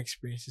they've not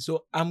experienced it.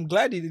 So I'm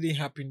glad it didn't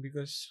happen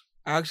because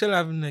I actually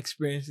haven't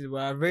experienced it,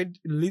 but I've read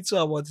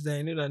little about it and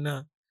I know that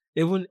now,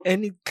 even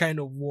any kind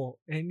of war,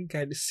 any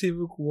kind of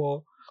civic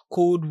war,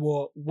 cold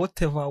war,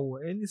 whatever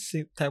war, any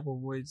type of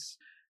war, it's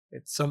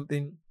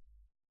something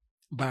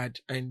bad.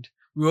 And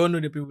we all know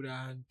the people that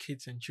are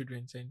kids and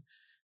children and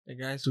the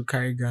guys who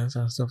carry guns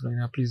and stuff like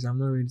that. Please, I'm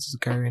not ready to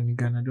carry any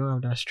gun. I don't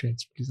have that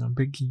strength. Please, I'm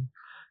begging you.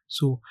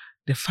 So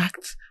the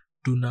fact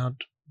Donald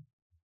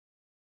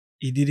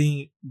he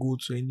didn't go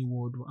to any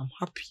world war. I'm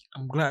happy.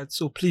 I'm glad.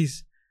 So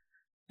please,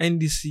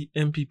 NDC,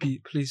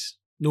 MPP, please,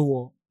 no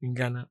war in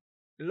Ghana.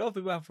 A lot of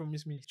people have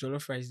promised me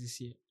jollof rice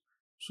this year.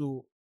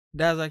 So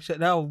that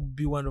will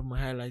be one of my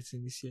highlights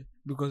in this year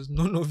because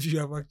none of you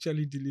have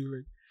actually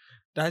delivered.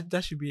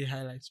 That should be a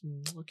highlight.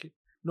 Okay.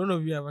 None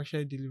of you have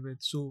actually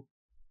delivered. So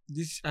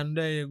this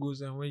another year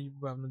goes and when you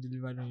people have not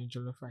delivered on your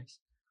jollof rice.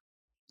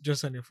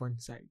 Just on the fun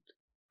side.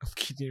 I'm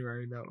kidding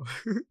right now.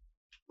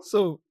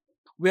 So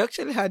we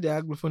actually had the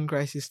Anglophone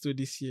crisis too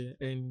this year,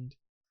 and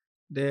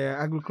the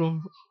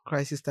Anglophone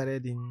crisis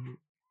started in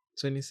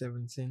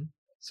 2017.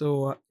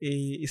 So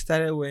it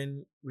started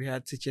when we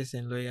had teachers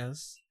and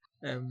lawyers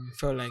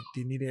felt like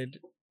they needed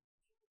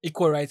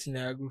equal rights in the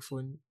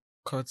Anglophone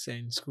courts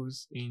and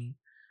schools in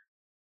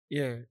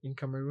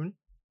Cameroon.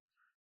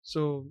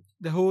 So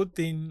the whole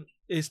thing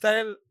it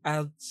started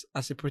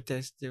as a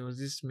protest. There was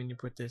this mini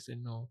protest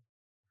and all,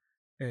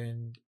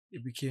 and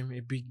it became a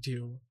big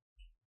deal.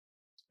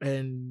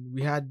 And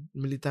we had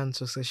militant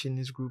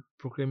secessionist group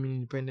proclaiming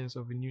independence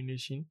of a new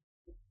nation.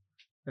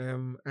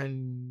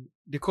 And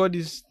they call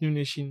this new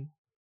nation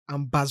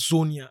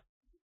Ambazonia.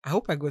 I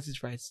hope I got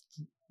it right.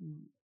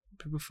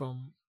 People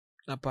from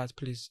that part,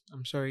 please.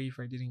 I'm sorry if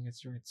I didn't get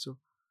it right. So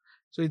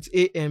it's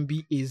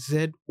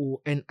Ambazonia.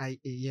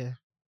 Yeah.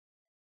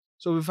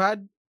 So we've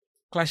had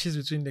clashes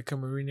between the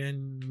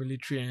Cameroonian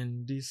military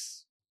and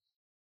these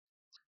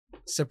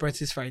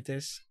separatist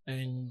fighters,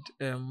 and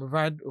we've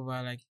had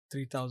over like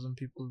 3,000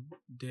 people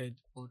dead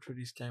all through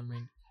this time.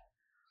 And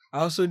I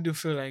also do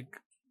feel like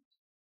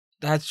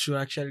that should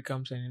actually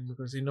come to an end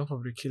because enough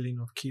of the killing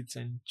of kids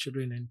and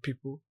children and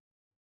people.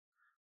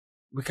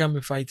 We can't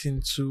be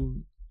fighting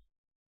two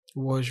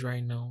wars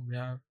right now. We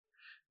have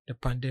the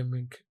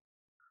pandemic,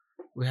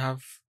 we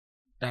have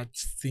that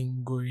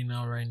thing going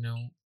on right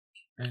now,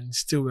 and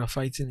still we're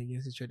fighting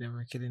against each other and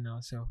we're killing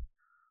ourselves.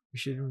 We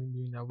shouldn't be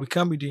doing that. We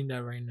can't be doing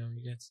that right now.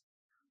 You get?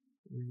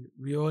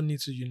 We all need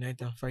to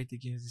unite and fight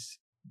against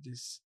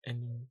this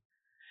enemy.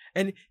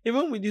 And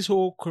even with this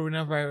whole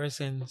coronavirus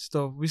and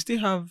stuff, we still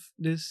have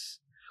this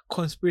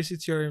conspiracy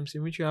theorems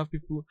in which you have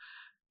people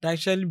that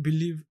actually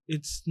believe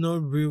it's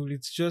not real,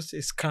 it's just a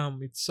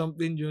scam, it's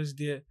something just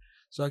there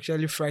to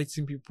actually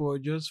frighten people or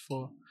just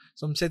for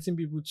some certain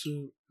people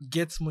to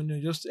get money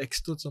or just to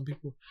extort some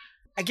people.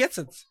 I get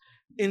it.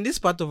 In this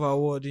part of our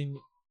world, in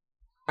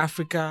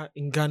Africa,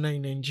 in Ghana,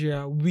 in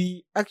Nigeria,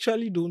 we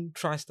actually don't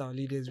trust our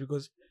leaders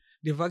because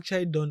they've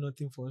actually done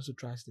nothing for us to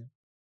trust them.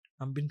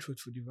 I'm being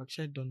truthful. They've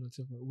actually done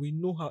nothing for us. We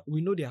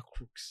know they are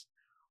crooks.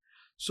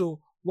 So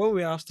when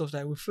we have stuff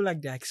like we feel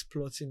like they're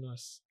exploiting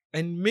us.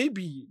 And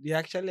maybe they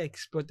actually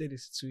exploited the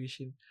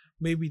situation.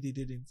 Maybe they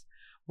didn't.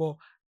 But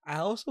I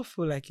also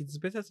feel like it's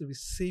better to be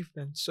safe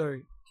than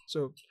sorry.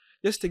 So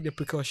just take the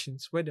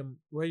precautions.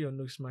 Wear your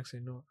nose mask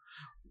and all.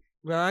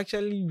 We're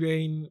actually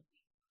wearing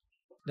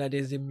that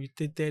there's a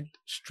mutated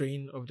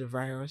strain of the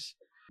virus.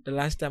 The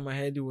last time I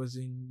heard it was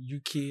in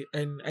UK,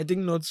 and I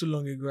think not too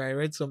long ago I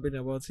read something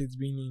about it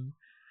being in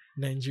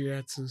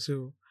Nigeria too.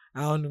 So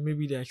I don't know,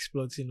 maybe they're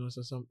exploiting us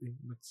or something.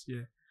 But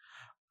yeah,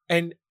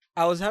 and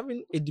I was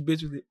having a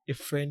debate with a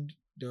friend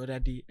the other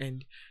day,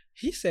 and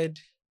he said,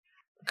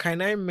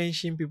 "Can I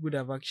mention people that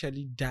have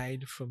actually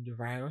died from the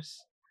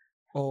virus,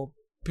 or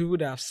people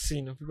that have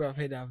seen, or people I've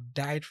heard that have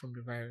died from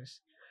the virus?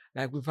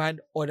 Like we've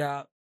had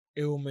other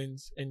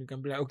ailments, and you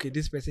can be like, okay,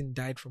 this person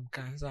died from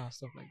cancer or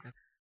stuff like that.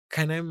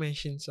 Can I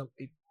mention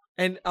something?"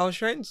 And I was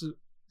trying to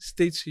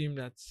state to him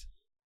that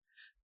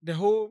the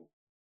whole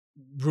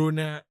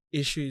Rona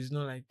issue is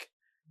not like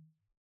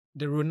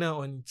the Rona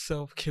on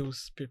itself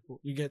kills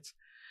people. You get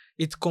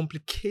it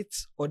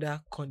complicates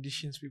other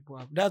conditions people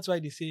have. That's why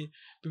they say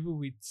people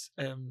with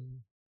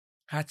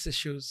heart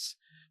issues,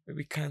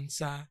 maybe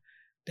cancer,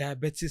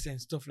 diabetes, and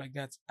stuff like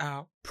that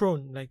are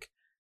prone. Like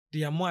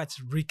they are more at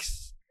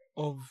risk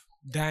of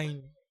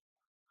dying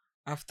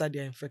after they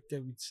are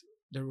infected with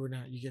the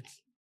Rona. You get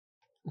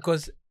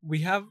because we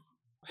have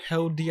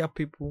healthier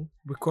people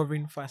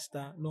recovering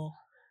faster, no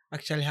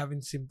actually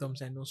having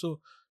symptoms and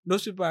also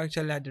those people are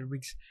actually at the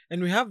risk.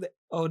 And we have the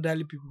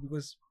elderly people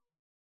because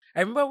I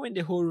remember when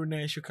the whole Rona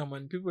issue came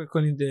on, people were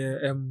calling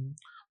the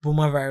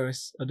boomer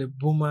virus or the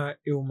boomer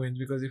ailment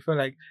because they felt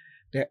like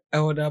the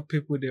elder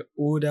people, the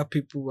older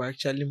people were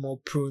actually more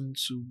prone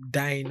to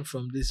dying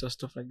from this or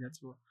stuff like that.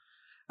 But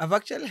I've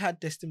actually had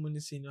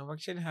testimonies in, I've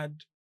actually had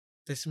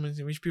testimonies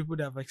in which people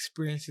that have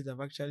experienced it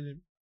have actually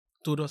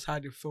told us how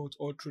they felt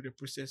all through the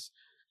process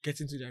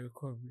getting to their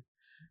recovery.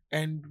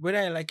 And whether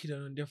I like it or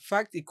not, the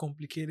fact it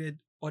complicated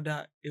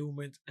other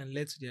ailments and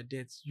led to their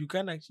deaths, you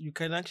can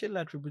actually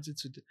attribute it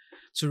to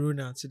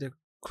to the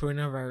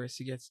coronavirus.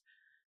 You get.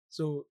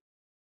 So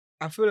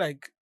I feel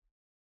like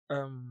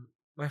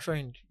my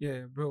friend,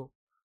 yeah, bro,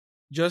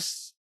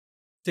 just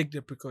take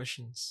the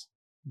precautions.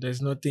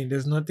 There's no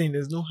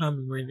harm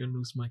in wearing your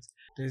nose mask.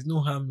 There's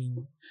no harm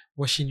in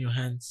washing your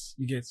hands.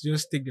 You get,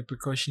 just take the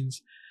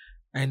precautions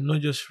and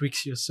not just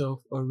risk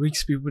yourself or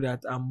risk people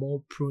that are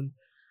more prone,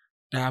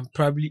 that are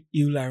probably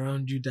ill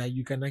around you, that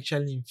you can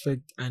actually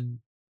infect and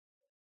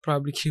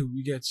probably kill.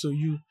 You get, so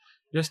you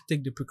just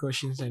take the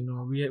precautions and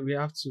all. We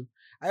have to.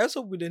 I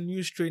also, with the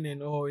new strain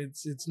and all,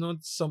 it's not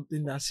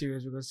something that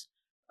serious because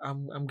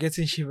I'm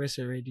getting shivers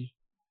already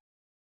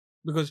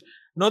because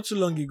not too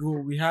long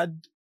ago we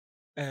had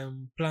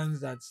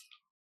plans that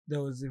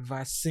there was a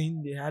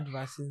vaccine. They had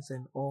vaccines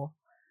and all,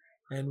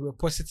 and we're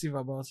positive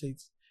about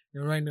it.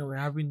 And right now we're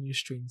having new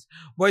strains,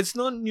 but it's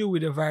not new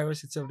with the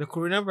virus itself. The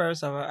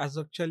coronavirus has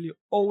actually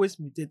always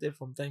mutated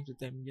from time to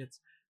time. Yet,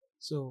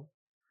 so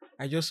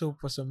I just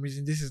hope for some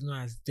reason this is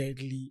not as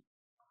deadly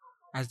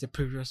as the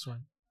previous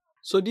one.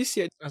 So this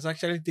year has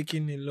actually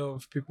taken a lot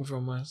of people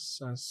from us.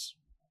 As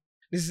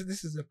this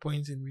is the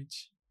point in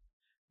which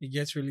it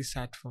gets really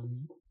sad for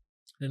me.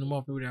 The number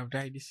of people that have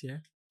died this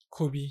year.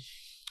 Kobe,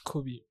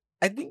 Kobe.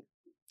 I think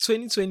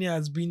 2020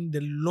 has been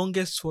the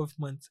longest 12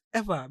 months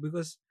ever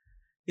because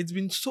it's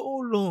been so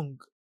long.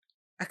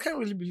 I can't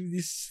really believe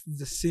this is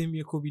the same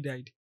year Kobe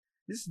died.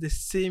 This is the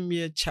same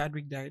year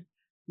Chadwick died.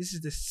 This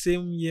is the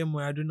same year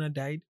Maradona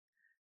died.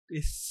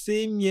 The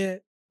same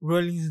year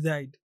Rollins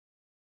died.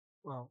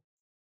 Wow.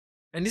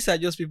 And these are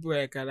just people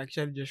I can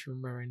actually just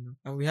remember right now.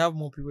 And we have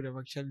more people that have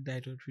actually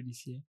died all through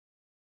this year.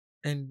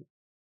 And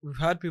we've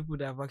had people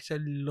that have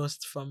actually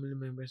lost family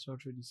members all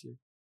through this year.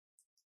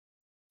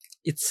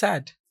 It's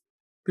sad.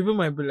 People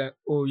might be like,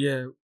 oh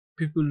yeah,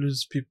 people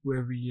lose people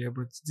every year,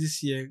 but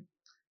this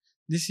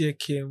year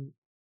came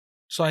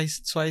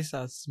twice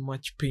as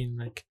much pain,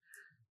 like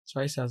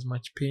twice as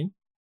much pain.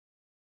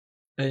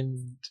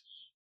 And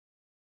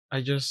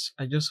I just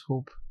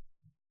hope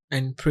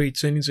and pray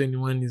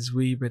 2021 is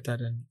way better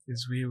than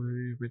is way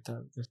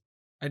better.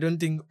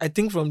 I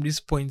think from this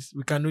point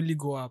we can only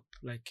go up,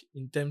 like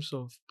in terms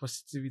of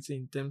positivity,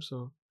 in terms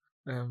of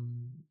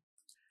um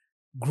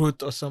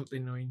growth or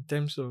something, or in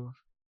terms of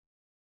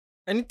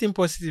anything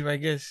positive, I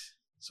guess.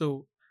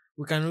 So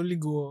we can only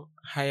go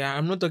higher.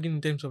 I'm not talking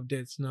in terms of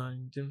death now,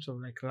 in terms of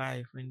like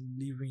life and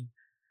living.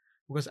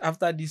 Because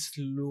after these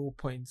low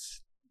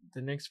points,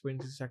 the next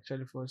point is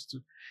actually for us to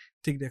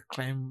take the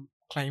climb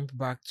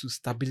back to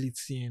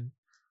stability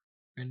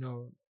and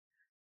all.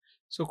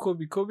 So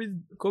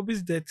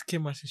Kobe's death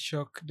came as a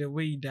shock. The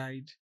way he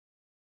died,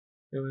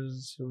 it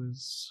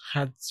was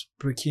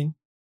heartbreaking.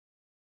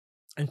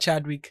 And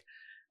Chadwick,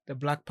 the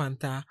Black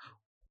Panther,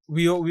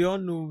 we all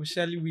know,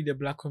 especially with the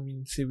black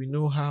community, we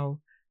know how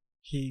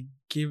he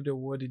gave the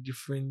world a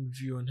different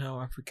view on how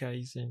Africa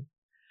is and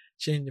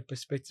changed the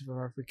perspective of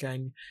Africa.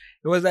 And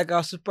it was like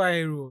our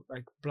superhero,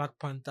 like Black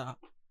Panther,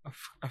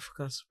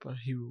 African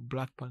superhero,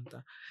 Black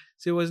Panther.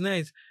 So it was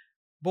nice.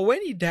 But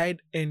when he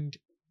died and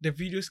the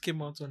videos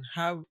came out on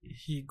how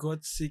he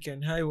got sick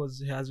and how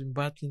he has been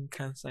battling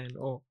cancer and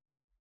all,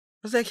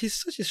 I was like,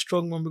 he's such a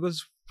strong man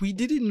because we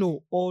didn't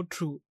know all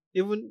through.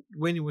 Even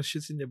when he was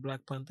shooting the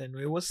Black Panther,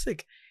 he was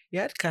sick. He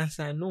had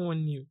cancer and no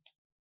one knew.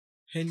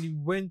 And he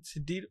went,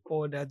 did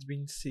all that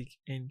being sick,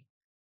 and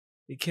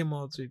he came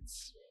out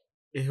with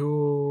a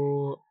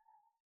whole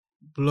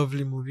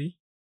lovely movie.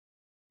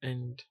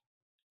 And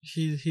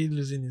he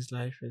losing his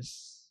life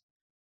is,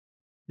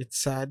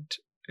 it's sad,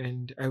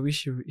 and I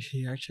wish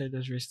he actually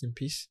does rest in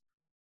peace.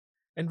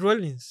 And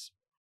Rollins,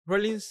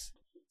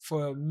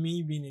 for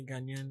me being a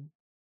Ghanaian,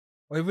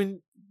 or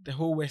even the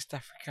whole West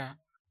Africa,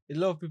 a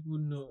lot of people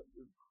know,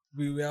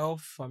 we were all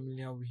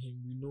familiar with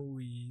him. We know who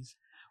he is.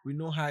 We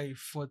know how he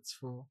fought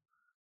for,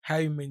 how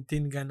he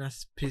maintained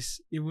Ghana's peace,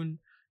 even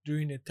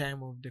during the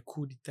time of the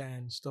coup d'etat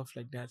and stuff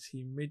like that.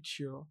 He made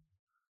sure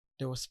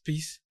there was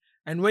peace.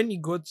 And when he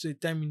got to a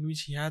time in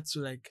which he had to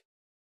like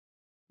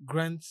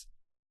grant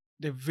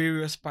the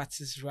various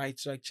parties right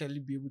to actually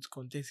be able to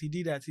contest, he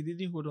did that. He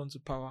didn't hold on to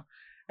power.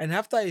 And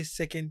after his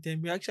second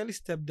term, he actually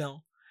stepped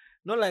down.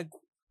 Not like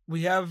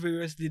we have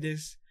various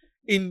leaders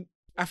in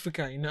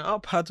Africa, in our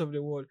part of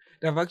the world,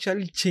 that have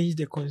actually changed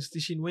the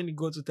constitution when it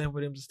got to time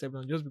for them to step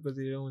down just because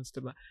they don't want to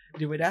step down.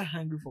 They were that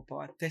hungry for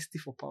power, thirsty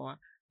for power.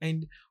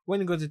 And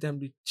when it got to time,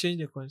 they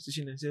changed the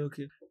constitution and said,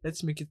 okay,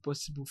 let's make it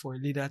possible for a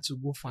leader to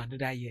go for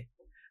another year,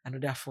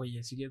 another 4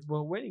 years. You get,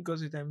 but when it got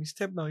to time, he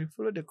stepped down, he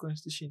followed the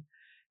constitution.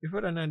 He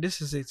thought, now this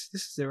is it,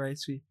 this is the right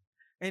way.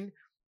 And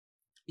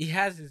he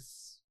has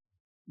his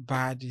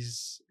bad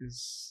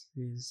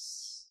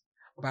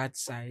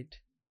side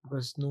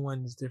because no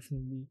one is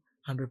definitely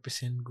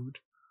 100% good.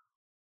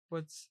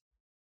 But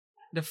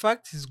the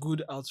fact his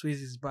good outweighs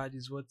his bad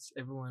is what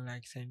everyone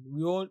likes, and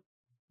we all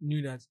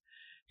knew that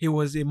he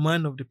was a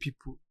man of the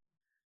people.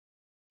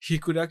 He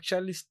could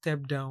actually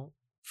step down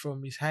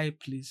from his high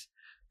place,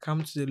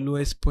 come to the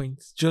lowest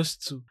point,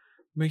 just to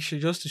make sure,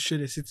 just to show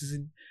the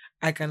citizen,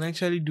 I can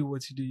actually do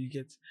what you do. You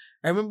get?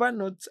 I remember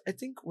not. I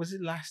think was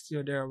it last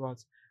year or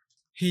thereabouts.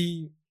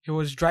 He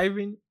was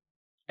driving,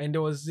 and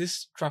there was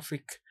this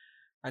traffic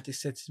at a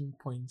certain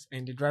point,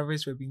 and the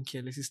drivers were being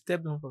careless. He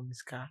stepped down from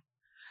his car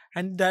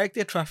and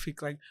directed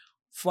traffic like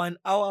for an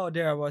hour or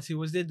thereabouts. He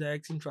was there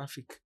directing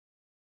traffic.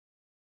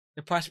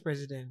 The past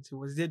president, he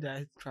was there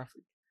directing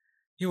traffic.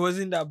 He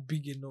wasn't that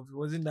big enough. He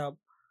wasn't that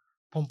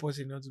pompous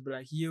enough to be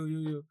like,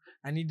 yo,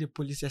 I need the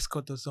police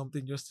escort or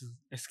something just to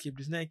escape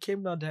this. Now he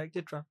came down,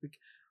 directed traffic.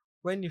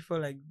 When he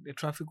felt like the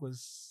traffic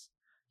was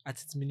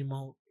at its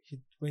minimal, he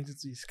went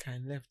into his car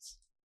and left.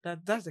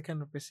 That's the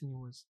kind of person he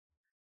was.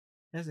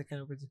 That's the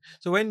kind of person.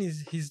 So when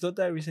his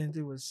daughter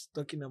recently was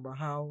talking about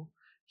how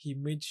he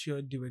made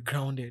sure they were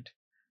grounded,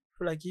 I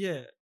feel like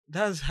yeah,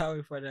 that's how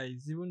a father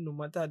is. Even no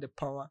matter the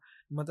power,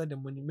 no matter the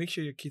money, make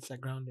sure your kids are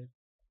grounded.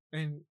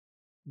 And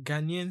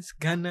Ghanaians,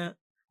 Ghana,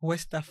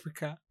 West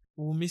Africa,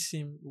 we'll miss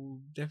him. We'll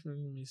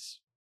definitely miss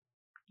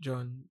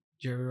John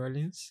Jerry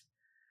Rollins.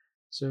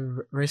 So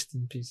rest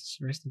in peace.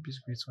 Rest in peace,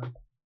 great one.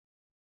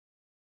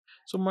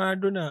 So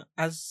Maradona,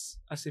 as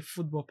a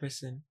football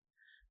person,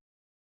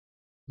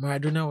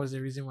 Maradona was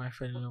the reason why I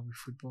fell in love with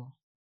football.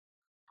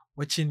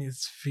 Watching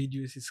his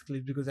videos, his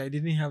clips, because I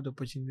didn't have the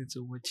opportunity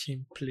to watch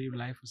him play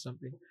live or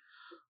something,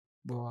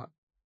 but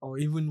or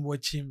even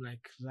watch him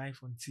like live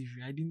on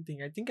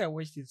TV. I think I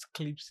watched his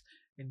clips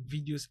and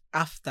videos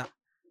after,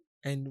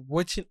 and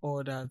watching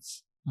all that.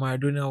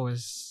 Maradona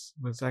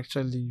was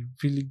actually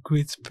really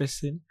great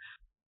person,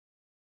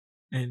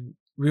 and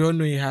we all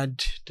know he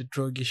had the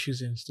drug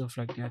issues and stuff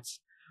like that.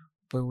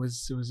 But it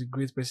was a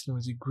great person. He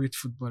was a great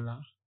footballer.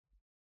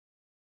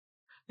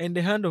 And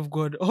the hand of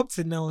God, up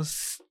to now,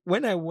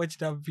 when I watch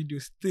that video,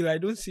 still I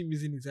don't see him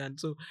using his hand.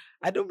 So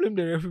I don't blame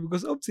the referee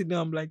because up to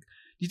now I'm like,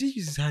 did he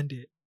use his hand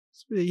there?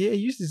 So, yeah, he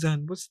used his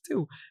hand, but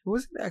still, it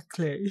wasn't that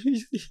clear.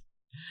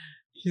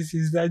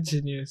 He's that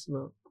genius,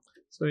 well.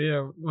 So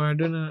yeah,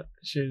 Maradona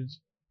should,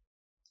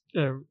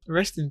 yeah,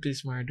 rest in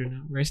peace,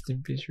 Maradona. Rest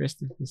in peace.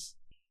 Rest in peace.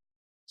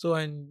 So,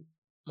 and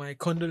my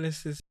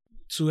condolences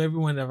to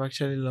everyone that have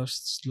actually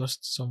lost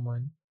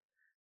someone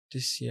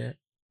this year.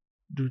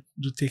 Do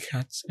take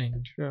heart,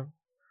 and yeah,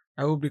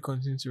 I hope they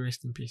continue to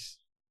rest in peace.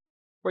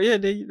 But yeah,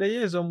 the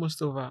year is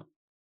almost over.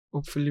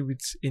 Hopefully,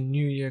 with a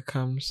new year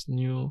comes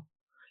new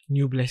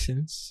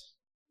blessings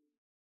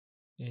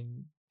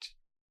and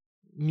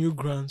new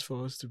grounds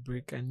for us to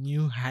break and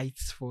new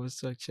heights for us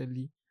to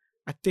actually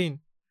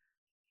attain.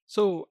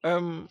 So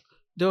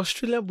the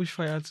Australian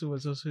bushfire too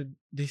was also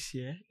this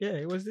year. Yeah,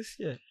 it was this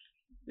year.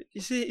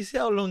 You see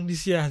how long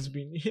this year has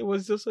been. It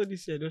was also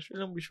this year. The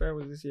Australian bushfire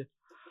was this year.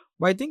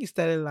 But I think it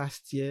started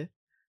last year.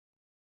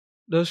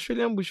 The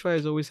Australian bushfire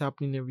is always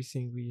happening every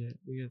single year.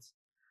 Because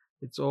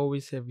it's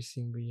always every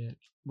single year.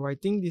 But I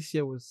think this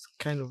year was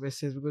kind of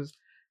essence because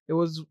it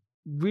was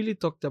really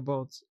talked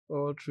about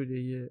all through the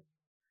year.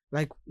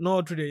 Like not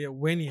all through the year,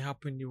 when it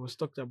happened, it was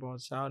talked about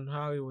and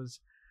how it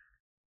was,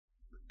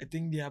 I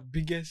think, their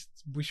biggest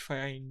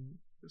bushfire in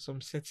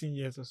some certain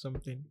years or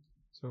something.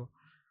 So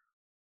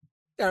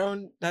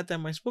around that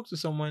time I spoke to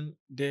someone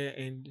there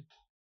and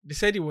they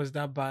said it was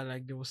that bad,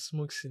 like there was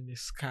smokes in the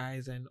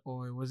skies and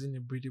all, it wasn't a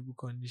breathable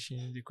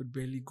condition, they could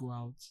barely go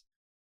out.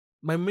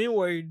 My main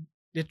worry,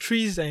 the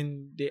trees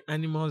and the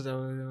animals that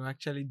were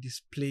actually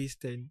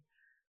displaced and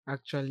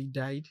actually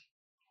died.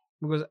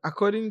 Because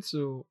according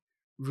to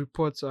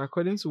reports or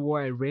according to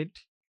what I read,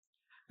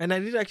 and I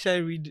did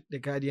actually read the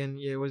Guardian,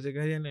 yeah, it was the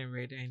Guardian I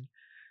read, and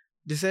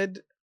they said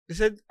they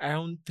said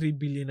around 3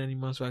 billion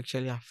animals were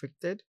actually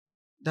affected.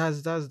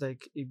 That's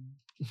like a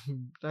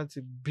that's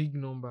a big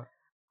number.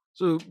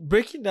 So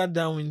breaking that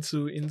down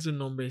into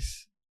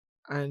numbers,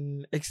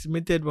 an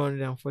estimated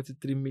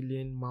 143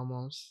 million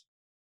mammals,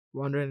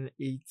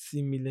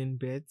 180 million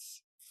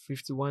birds,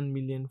 51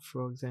 million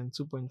frogs, and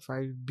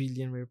 2.5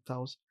 billion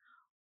reptiles,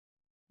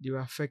 they were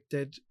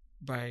affected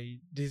by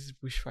this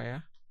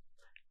bushfire.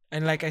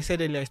 And like I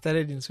said earlier, I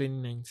started in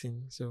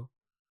 2019. So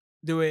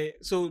they were,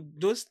 so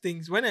those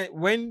things, when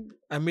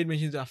I made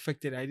mention to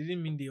affected, I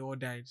didn't mean they all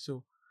died.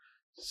 So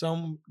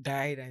some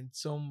died and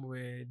some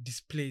were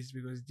displaced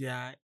because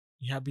their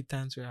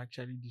inhabitants were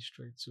actually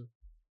destroyed too.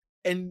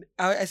 And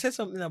I said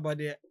something about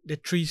the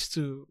trees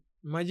too.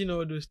 Imagine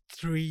all those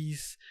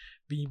trees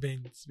being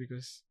bent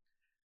because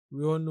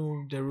we all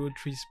know the role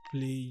trees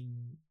play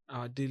in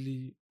our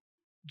daily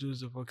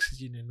dose of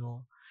oxygen and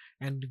all,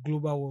 and the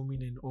global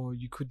warming and all.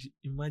 You could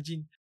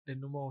imagine the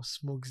number of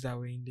smokes that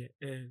were in the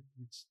air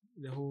with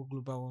the whole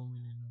global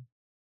warming and all.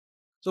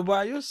 So, but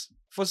I just,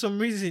 for some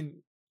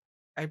reason,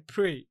 I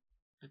pray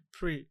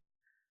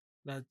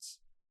that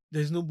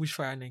there's no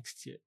bushfire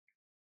next year.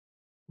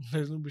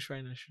 There's no bushfire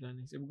in Australia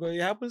next year because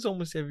it happens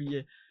almost every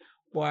year.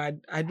 But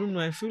I don't know.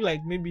 I feel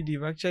like maybe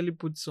they've actually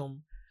put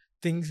some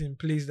things in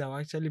place that will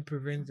actually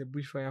prevent the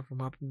bushfire from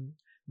happening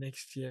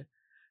next year.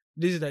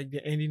 This is like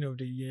the ending of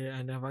the year,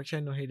 and I've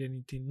actually not heard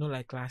anything. Not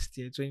like last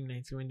year,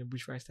 2019, when the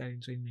bushfire started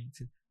in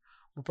 2019.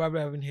 We probably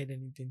haven't heard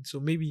anything. So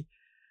maybe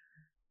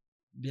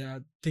there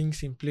are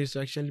things in place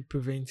to actually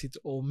prevent it,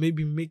 or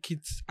maybe make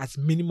it as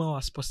minimal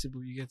as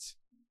possible. You get.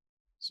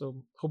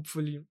 So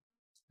hopefully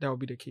that will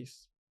be the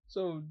case.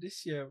 So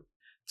this year,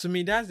 to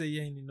me, that's the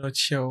year in a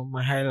nutshell.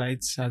 My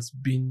highlights has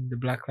been the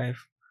Black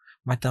Lives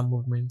Matter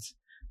movement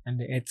and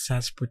the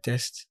EdSARS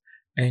protest.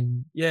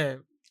 And yeah,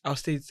 I'll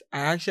state I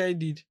actually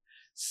did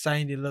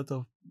sign a lot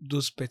of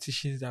those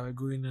petitions that were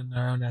going on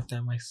around that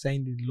time. I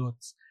signed a lot,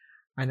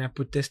 and I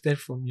protested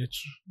from here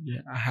too.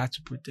 Yeah, I had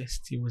to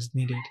protest. It was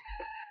needed.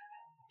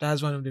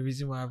 That's one of the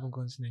reasons why I haven't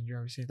gone to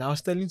Nigeria recently. I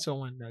was telling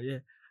someone that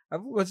I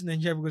haven't gone to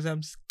Nigeria because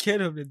I'm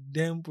scared of the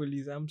damn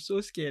police. I'm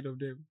so scared of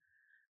them.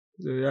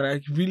 So they're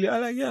like, really?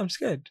 I'm like, yeah, I'm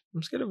scared.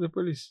 I'm scared of the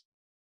police.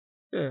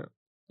 Yeah,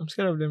 I'm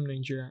scared of them in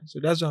Nigeria. So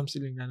that's why I'm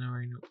still in Ghana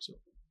right now. So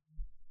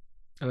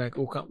I'm like,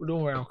 oh, come,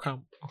 don't worry, I'll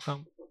come.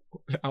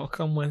 I'll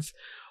come once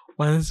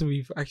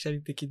we've actually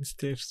taken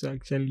steps to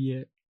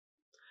actually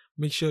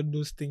make sure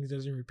those things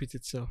doesn't repeat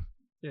itself.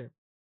 Yeah.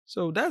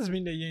 So that's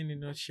been the year in a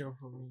nutshell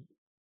for me.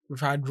 We've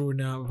had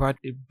Rona, we've had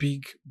a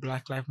big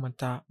Black Lives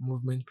Matter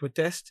movement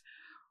protest,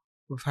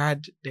 we've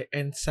had the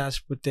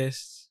EndSARS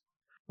protest,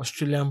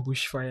 Australian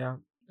bushfire,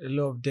 a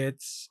lot of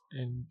deaths,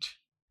 and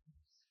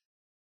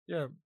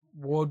yeah,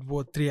 World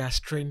War III has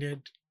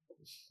trended.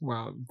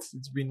 Wow,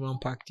 it's been one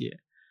packed year.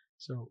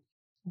 So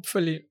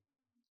hopefully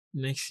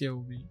next year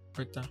will be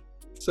better.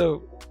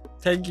 So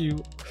thank you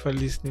for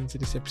listening to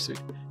this episode.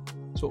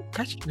 So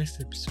catch you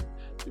next episode.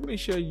 So make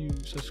sure you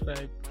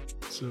subscribe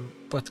to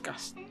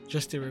podcast,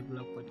 Just a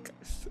Regular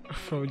Podcast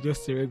from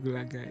Just a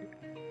Regular Guy.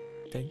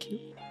 Thank you.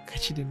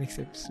 Catch you the next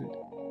episode.